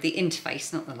 sorry, the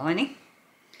interface, not the lining.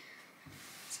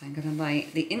 So I'm going to lay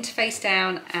the interface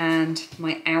down and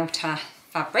my outer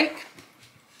fabric.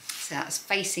 So that's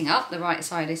facing up, the right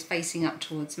side is facing up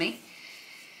towards me.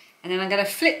 And then I'm going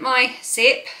to flip my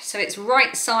zip so it's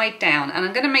right side down, and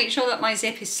I'm going to make sure that my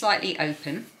zip is slightly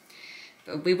open,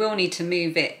 but we will need to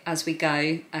move it as we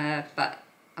go, but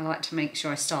I like to make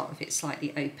sure I start with it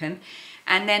slightly open.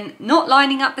 And then not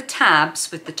lining up the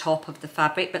tabs with the top of the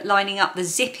fabric, but lining up the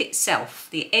zip itself,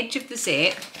 the edge of the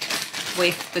zip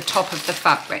with the top of the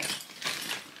fabric.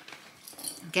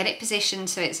 Get it positioned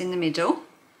so it's in the middle.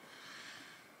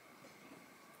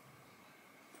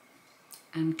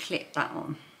 And clip that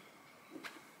on.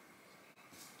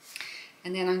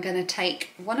 And then I'm going to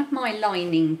take one of my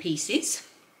lining pieces,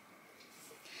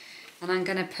 and I'm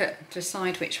going to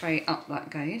decide which way up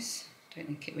that goes. don't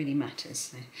think it really matters.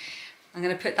 So I'm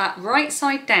going to put that right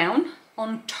side down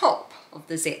on top of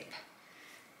the zip.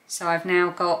 So I've now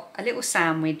got a little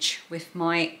sandwich with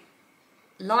my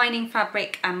lining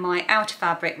fabric and my outer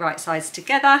fabric right sides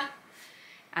together,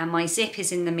 and my zip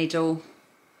is in the middle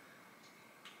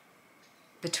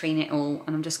between it all,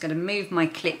 and I'm just going to move my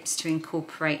clips to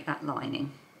incorporate that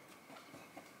lining.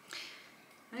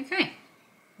 Okay,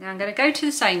 now I'm going to go to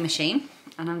the sewing machine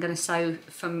and I'm going to sew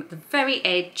from the very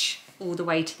edge all the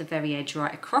way to the very edge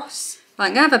right across.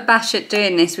 I'm going to have a bash at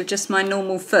doing this with just my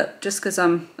normal foot, just because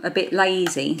I'm a bit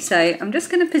lazy. So I'm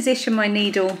just going to position my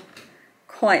needle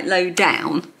quite low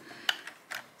down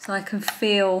so I can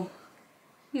feel,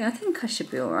 yeah, I think I should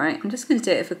be all right. I'm just going to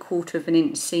do it with 1/4 of an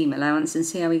inch seam allowance and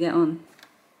see how we get on.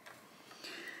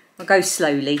 I'll go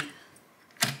slowly,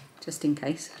 just in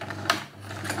case.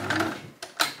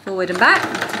 Forward and back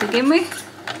to begin with.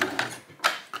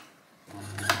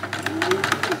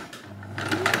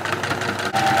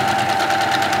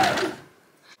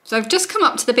 So I've just come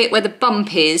up to the bit where the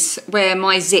bump is, where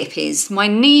my zip is. My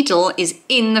needle is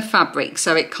in the fabric,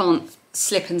 so it can't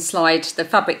slip and slide. The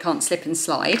fabric can't slip and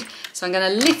slide. So I'm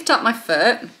going to lift up my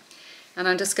foot and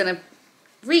I'm just going to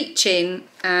reach in,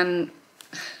 and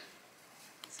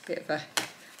it's a bit of a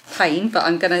pain, but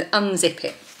I'm going to unzip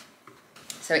it.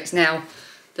 So it's now,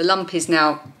 the lump is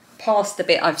now past the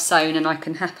bit I've sewn, and I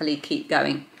can happily keep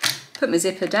going. Put my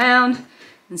zipper down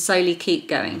and slowly keep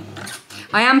going.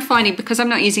 I am finding, because I'm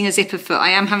not using a zipper foot, I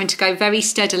am having to go very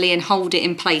steadily and hold it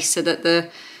in place so that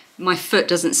my foot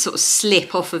doesn't sort of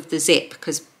slip off of the zip,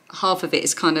 because half of it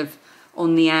is kind of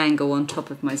on the angle on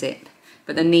top of my zip.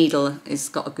 But the needle has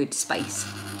got a good space.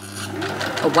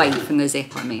 Away from the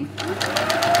zip, I mean. So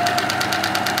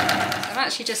I'm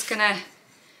actually just going to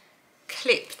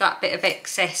clip that bit of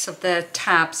excess of the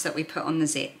tabs that we put on the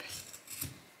zip.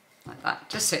 Like that,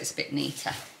 just so it's a bit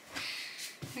neater.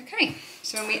 Okay,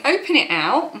 so when we open it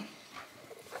out,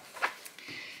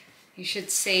 you should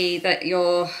see that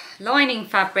your lining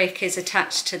fabric is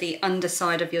attached to the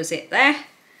underside of your zip there,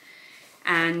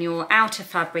 and your outer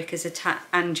fabric is attached,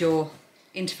 and your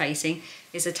interfacing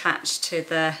is attached to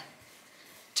the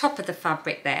top of the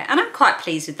fabric there. And I'm quite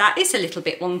pleased with that. It's a little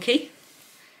bit wonky,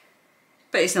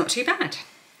 but it's not too bad.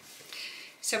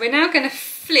 So we're now going to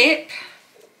flip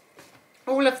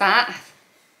all of that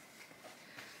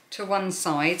to one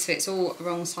side, so it's all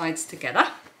wrong sides together.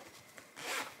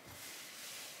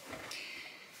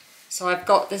 So I've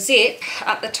got the zip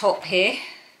at the top here,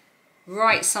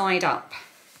 right side up.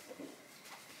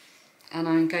 And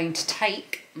I'm going to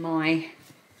take my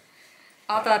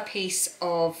other piece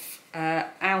of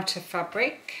outer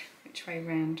fabric, which way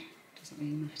round, doesn't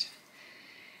really matter.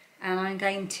 And I'm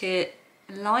going to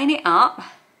line it up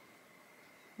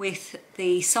with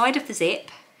the side of the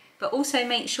zip, but also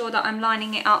make sure that I'm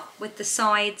lining it up with the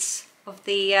sides of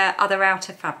the other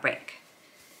outer fabric.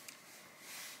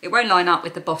 It won't line up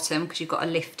with the bottom because you've got to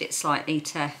lift it slightly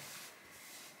to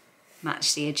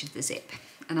match the edge of the zip.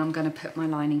 And I'm going to put my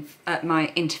lining,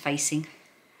 my interfacing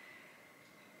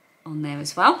on there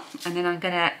as well. And then I'm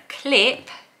going to clip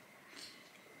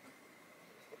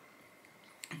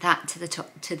that to the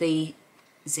top, to the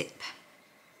zip.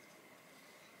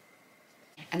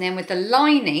 And then with the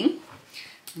lining,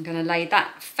 I'm going to lay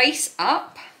that face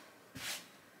up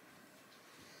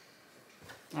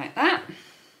like that,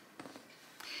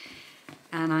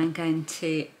 and I'm going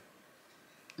to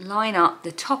line up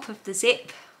the top of the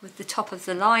zip with the top of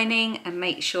the lining and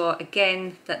make sure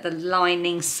again that the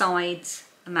lining sides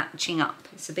are matching up.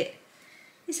 It's a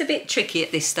bit tricky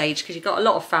at this stage because you've got a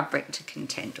lot of fabric to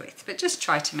contend with, but just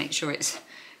try to make sure it's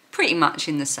pretty much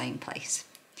in the same place.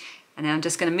 And then I'm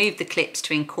just going to move the clips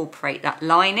to incorporate that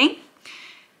lining.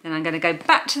 Then I'm going to go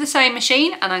back to the sewing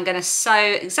machine and I'm going to sew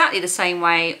exactly the same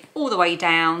way all the way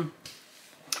down,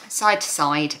 side to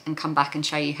side, and come back and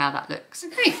show you how that looks.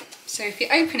 Okay, so if you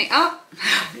open it up,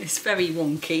 it's very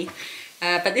wonky,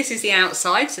 but this is the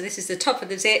outside, so this is the top of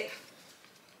the zip.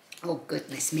 Oh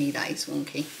goodness me, that is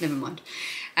wonky, never mind.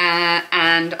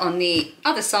 And on the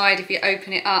other side, if you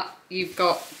open it up, you've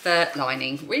got the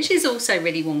lining, which is also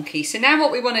really wonky. So now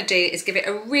what we want to do is give it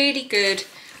a really good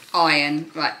iron.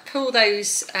 Right, pull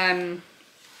those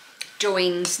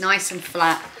joins nice and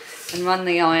flat and run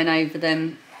the iron over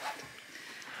them.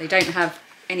 They don't have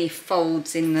any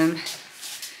folds in them.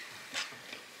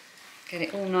 Get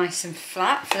it all nice and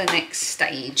flat for the next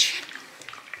stage.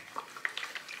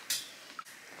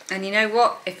 And you know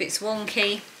what? If it's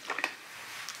wonky,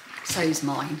 so's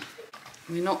mine.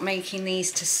 We're not making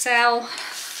these to sell.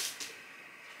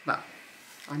 Well,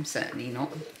 I'm certainly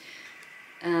not.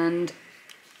 And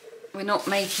we're not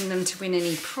making them to win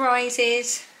any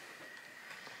prizes.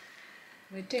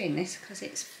 We're doing this because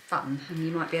it's fun and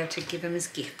you might be able to give them as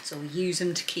gifts or use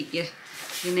them to keep your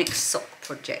next sock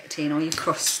project in, or your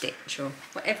cross stitch, or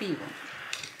whatever you want.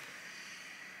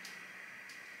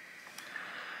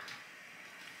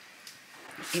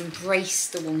 Embrace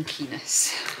the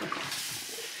wonkiness.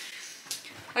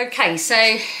 Okay,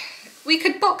 so we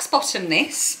could box bottom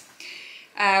this,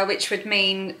 which would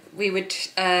mean we would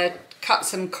cut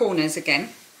some corners again.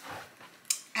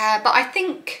 But I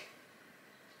think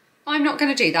I'm not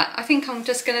going to do that. I think I'm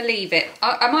just going to leave it.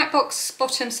 I might box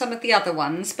bottom some of the other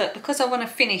ones, but because I want to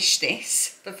finish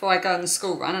this before I go on the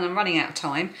school run and I'm running out of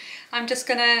time, I'm just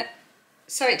going to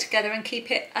sew it together and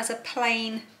keep it as a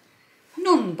plain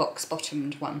non-box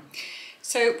bottomed one.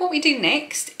 So what we do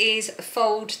next is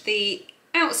fold the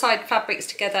outside fabrics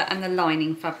together and the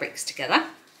lining fabrics together.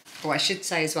 Or I should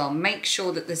say as well, make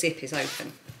sure that the zip is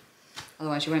open.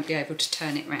 Otherwise you won't be able to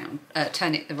turn it round,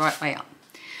 turn it the right way up.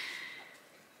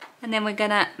 And then we're going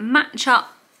to match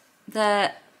up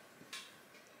the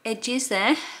edges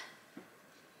there,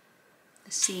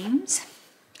 the seams,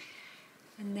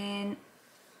 and then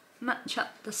match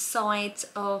up the sides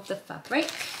of the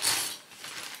fabric.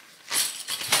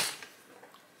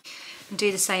 And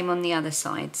do the same on the other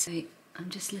side. So I'm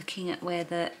just looking at where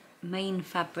the main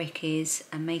fabric is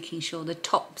and making sure the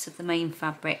tops of the main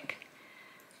fabric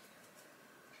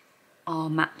are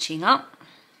matching up.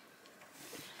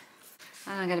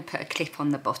 And I'm going to put a clip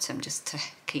on the bottom just to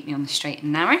keep me on the straight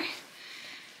and narrow.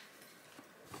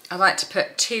 I like to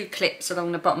put 2 clips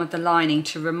along the bottom of the lining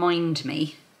to remind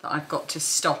me that I've got to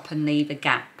stop and leave a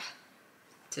gap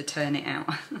to turn it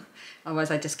out. Otherwise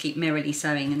I just keep merrily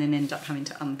sewing and then end up having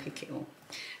to unpick it all.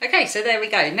 Okay, so there we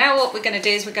go. Now what we're going to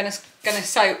do is we're going to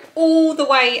sew all the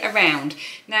way around.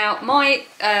 Now my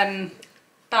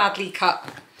badly cut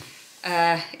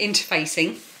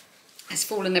interfacing has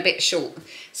fallen a bit short,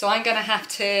 so I'm going to have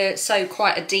to sew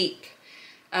quite a deep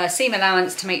seam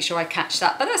allowance to make sure I catch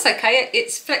that, but that's okay.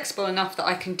 It's flexible enough that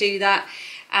I can do that,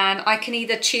 and I can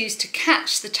either choose to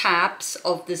catch the tabs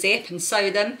of the zip and sew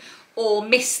them or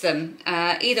miss them.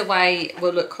 Either way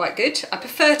will look quite good. I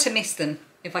prefer to miss them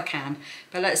if I can,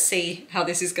 but let's see how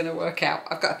this is going to work out.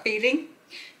 I've got a feeling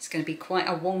it's going to be quite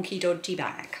a wonky dodgy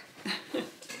bag.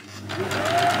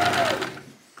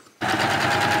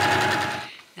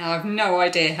 Now I've no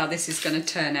idea how this is going to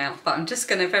turn out, but I'm just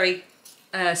going to very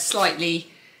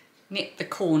slightly knit the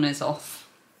corners off.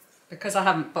 Because I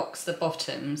haven't boxed the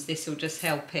bottoms, this will just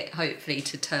help it hopefully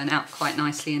to turn out quite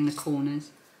nicely in the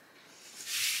corners.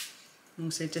 I'm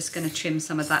also just going to trim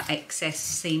some of that excess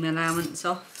seam allowance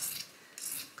off,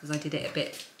 because I did it a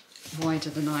bit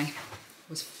wider than I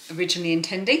was originally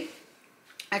intending.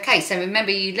 Okay, so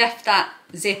remember you left that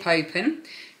zip open,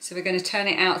 so we're going to turn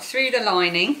it out through the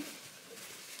lining.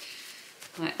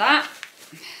 Like that.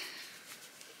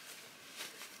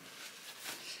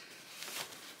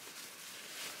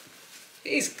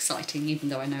 It is exciting, even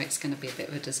though I know it's going to be a bit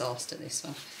of a disaster, this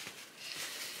one.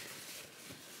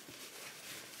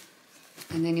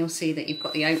 And then you'll see that you've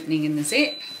got the opening in the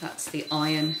zip. That's the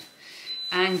iron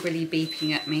angrily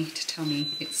beeping at me to tell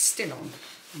me it's still on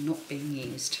and not being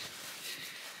used.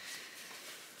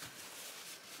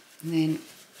 And then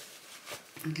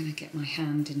I'm going to get my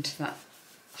hand into that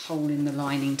hole in the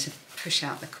lining to push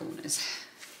out the corners.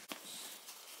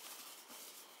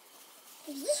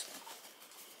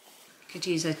 Could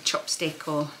use a chopstick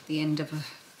or the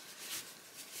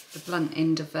blunt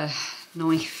end of a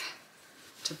knife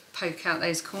to poke out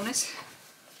those corners,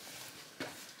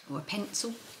 or a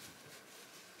pencil.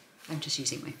 I'm just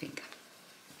using my finger.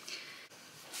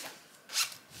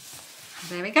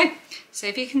 There we go. So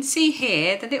if you can see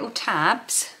here, the little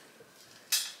tabs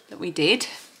that we did,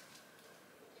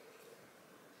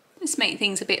 let's make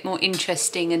things a bit more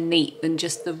interesting and neat than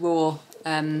just the raw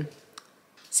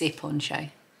zip on show.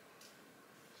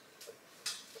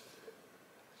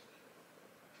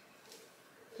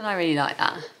 And I really like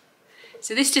that.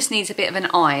 So this just needs a bit of an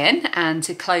iron, and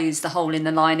to close the hole in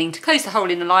the lining. To close the hole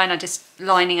in the line, I just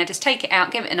take it out,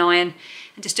 give it an iron,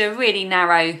 and just do a really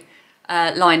narrow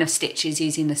line of stitches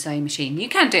using the sewing machine. You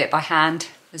can do it by hand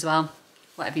as well,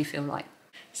 whatever you feel like.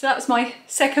 So that was my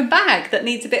second bag that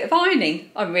needs a bit of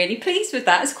ironing. I'm really pleased with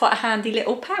that. It's quite a handy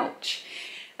little pouch.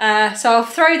 So I'll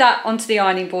throw that onto the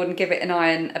ironing board and give it an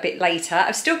iron a bit later.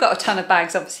 I've still got a ton of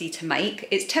bags obviously to make.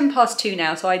 It's 2:10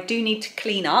 now, so I do need to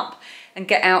clean up and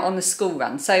get out on the school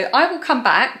run. So I will come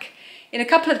back in a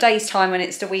couple of days' time when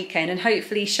it's the weekend and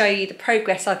hopefully show you the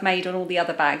progress I've made on all the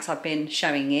other bags I've been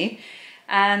showing you,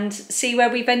 and see where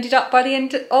we've ended up by the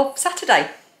end of Saturday.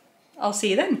 I'll see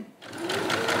you then.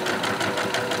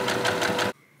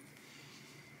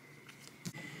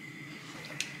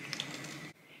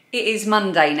 It is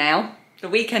Monday now. The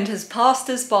weekend has passed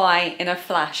us by in a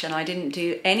flash and I didn't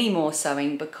do any more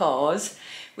sewing because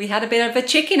we had a bit of a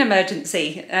chicken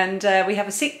emergency and we have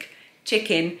a sick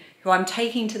chicken who I'm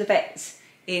taking to the vets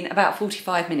in about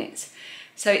 45 minutes.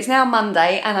 So it's now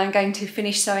Monday and I'm going to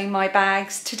finish sewing my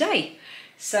bags today.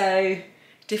 So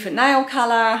different nail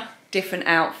colour, different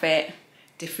outfit,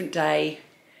 different day,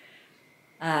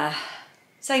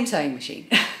 same sewing machine.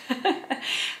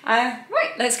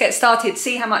 Right, let's get started,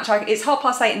 see how much it's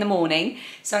 8:30 in the morning,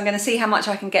 so I'm going to see how much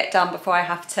I can get done before I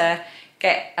have to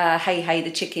get Hey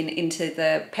the chicken into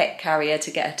the pet carrier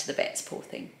to get her to the vets, poor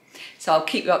thing. So I'll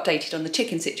keep you updated on the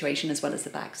chicken situation as well as the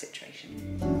bag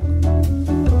situation.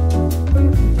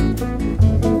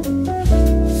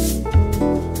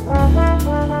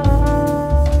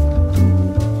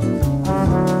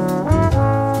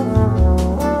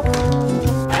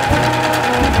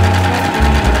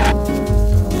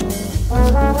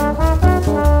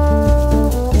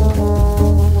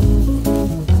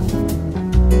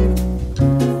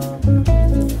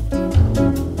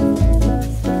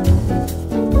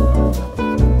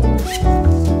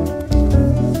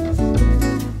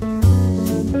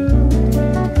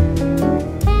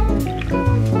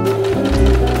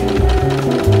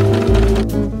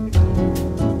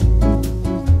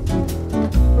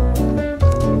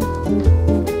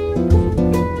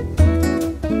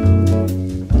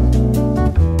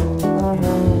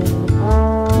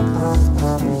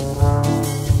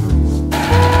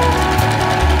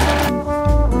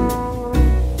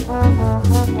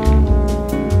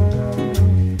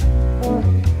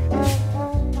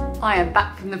 I am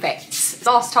back from the vets.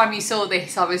 Last time you saw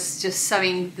this, I was just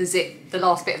sewing the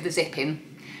last bit of the zip in.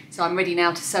 So I'm ready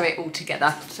now to sew it all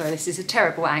together. Sorry, this is a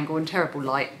terrible angle and terrible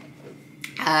light.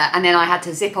 And then I had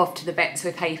to zip off to the vets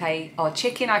with Hey, our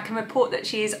chicken. I can report that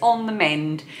she is on the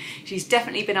mend. She's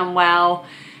definitely been unwell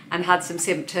and had some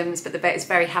symptoms, but the vet is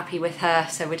very happy with her.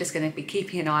 So we're just going to be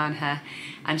keeping an eye on her.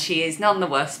 And she is none the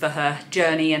worse for her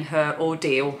journey and her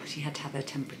ordeal. She had to have her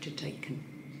temperature taken.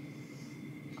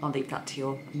 I'll leave that to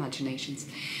your imaginations.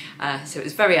 So it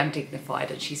was very undignified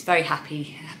and she's very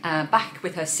happy back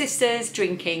with her sisters,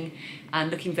 drinking and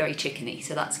looking very chickeny,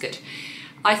 so that's good.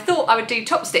 I thought I would do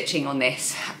top stitching on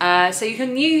this. So you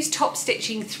can use top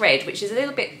stitching thread, which is a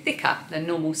little bit thicker than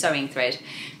normal sewing thread,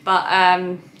 but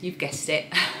you've guessed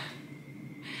it.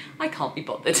 I can't be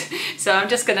bothered. So I'm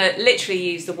just gonna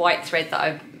literally use the white thread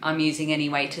that I'm using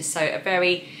anyway to sew a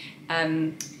very,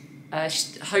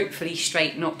 hopefully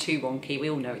straight, not too wonky. We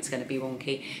all know it's going to be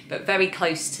wonky, but very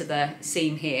close to the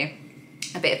seam here.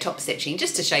 A bit of top stitching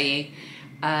just to show you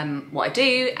what I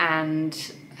do and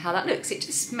how that looks. It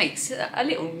just makes a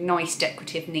little nice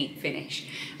decorative neat finish,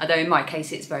 although in my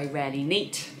case it's very rarely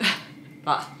neat.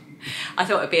 But I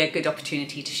thought it'd be a good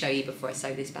opportunity to show you before I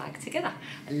sew this bag together.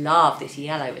 I love this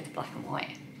yellow with the black and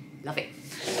white. Love it.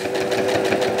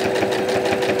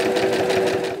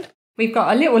 We've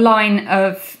got a little line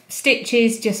of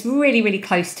stitches just really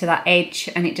close to that edge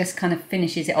and it just kind of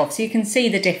finishes it off. So you can see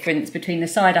the difference between the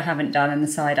side I haven't done and the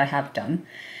side I have done.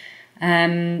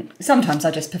 Sometimes I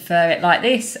just prefer it like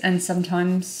this and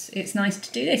sometimes it's nice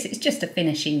to do this. It's just a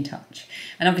finishing touch.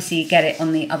 And obviously you get it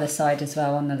on the other side as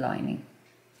well on the lining.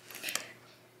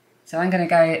 So I'm going to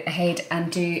go ahead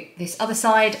and do this other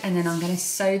side and then I'm going to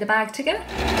sew the bag together.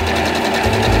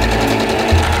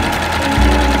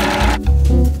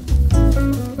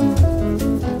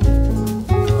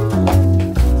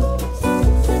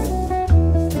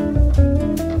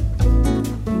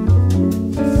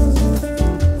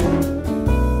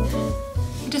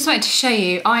 To show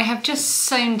you, I have just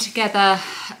sewn together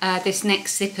this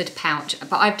next zippered pouch,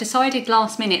 but I've decided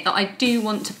last minute that I do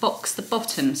want to box the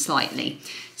bottom slightly.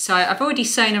 So I've already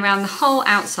sewn around the whole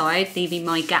outside, leaving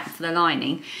my gap for the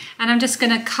lining, and I'm just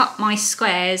going to cut my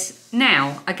squares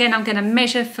now. Again, I'm going to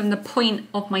measure from the point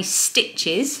of my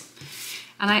stitches,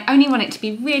 and I only want it to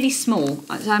be really small.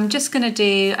 So I'm just going to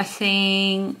do, I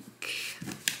think,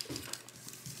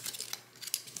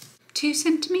 2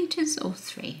 centimetres or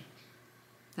 3.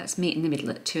 Let's meet in the middle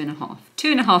at 2.5.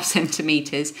 2.5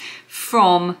 centimetres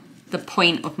from the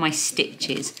point of my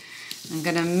stitches. I'm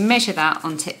going to measure that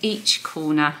onto each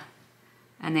corner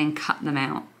and then cut them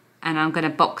out. And I'm going to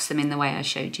box them in the way I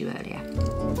showed you earlier.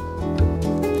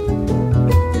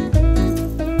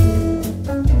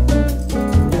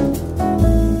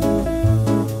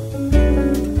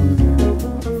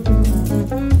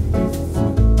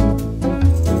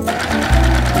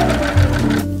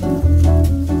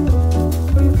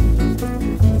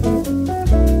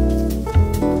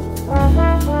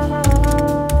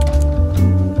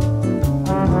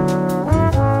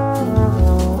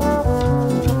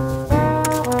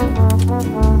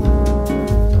 Bye.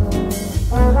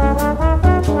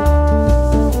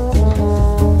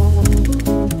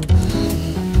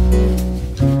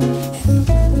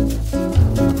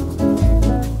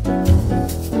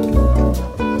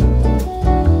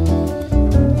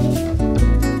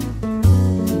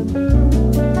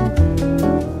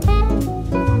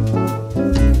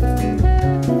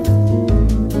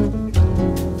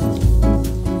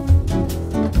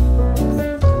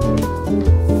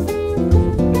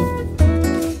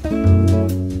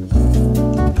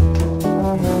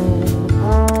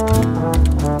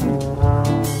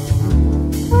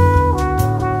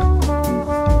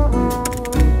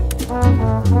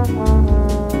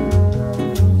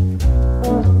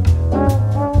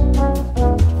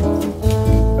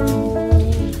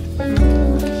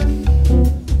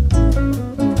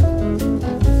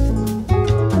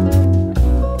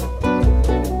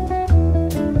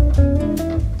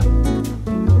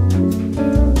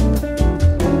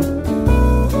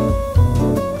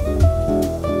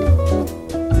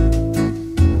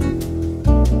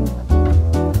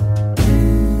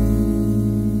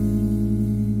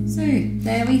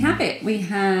 we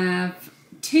have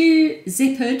 2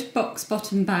 zippered box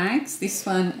bottom bags, this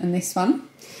one and this one.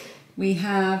 We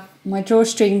have my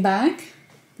drawstring bag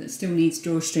that still needs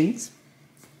drawstrings.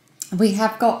 We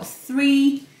have got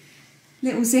 3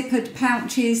 little zippered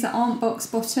pouches that aren't box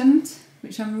bottomed,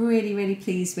 which I'm really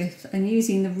pleased with, and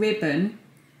using the ribbon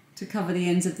to cover the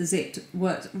ends of the zip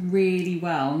worked really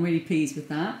well. I'm really pleased with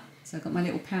that. So I've got my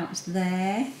little pouch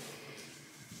there,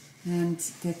 and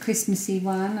the Christmassy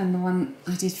one and the one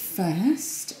I did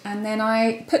first, and then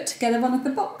I put together one of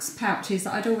the box pouches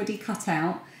that I'd already cut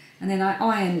out, and then I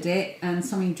ironed it and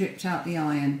something dripped out the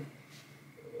iron.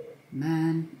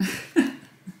 Man.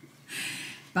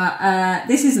 But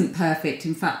this isn't perfect.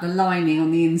 In fact, the lining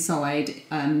on the inside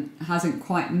hasn't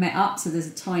quite met up, so there's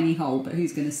a tiny hole, but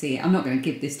who's going to see it? I'm not going to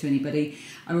give this to anybody.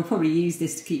 I will probably use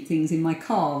this to keep things in my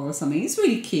car or something. It's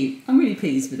really cute. I'm really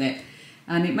pleased with it.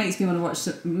 And it makes me want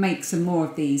to make some more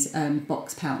of these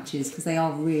box pouches, because they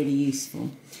are really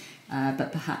useful,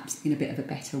 but perhaps in a bit of a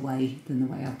better way than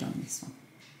the way I've done this one.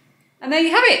 And there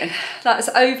you have it. That's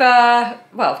over,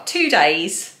 well, 2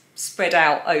 days spread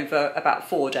out over about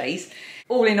 4 days.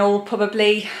 All in all,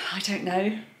 probably, I don't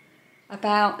know,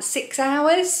 about 6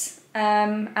 hours.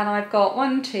 And I've got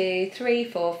 1, 2, 3,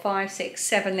 4, 5, 6,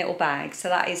 7 little bags. So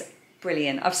that is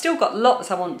brilliant. I've still got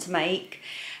lots I want to make.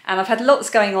 And I've had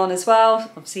lots going on as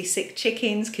well. Obviously sick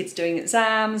chickens, kids doing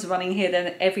exams, running here,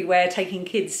 then everywhere, taking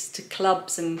kids to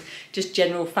clubs and just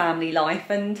general family life.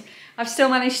 And I've still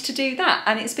managed to do that.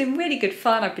 And it's been really good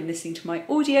fun. I've been listening to my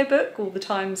audiobook all the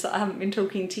times that I haven't been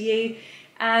talking to you.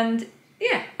 And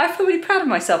yeah, I feel really proud of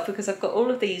myself, because I've got all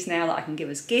of these now that I can give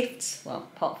as gifts. Well,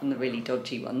 apart from the really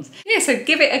dodgy ones. Yeah, so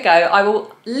give it a go. I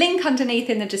will link underneath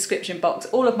in the description box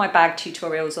all of my bag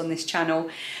tutorials on this channel.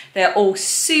 They're all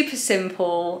super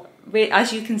simple.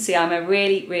 As you can see, I'm a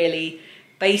really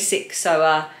basic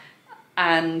sewer,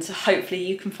 and hopefully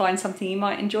you can find something you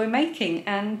might enjoy making,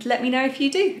 and let me know if you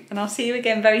do, and I'll see you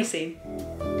again very soon.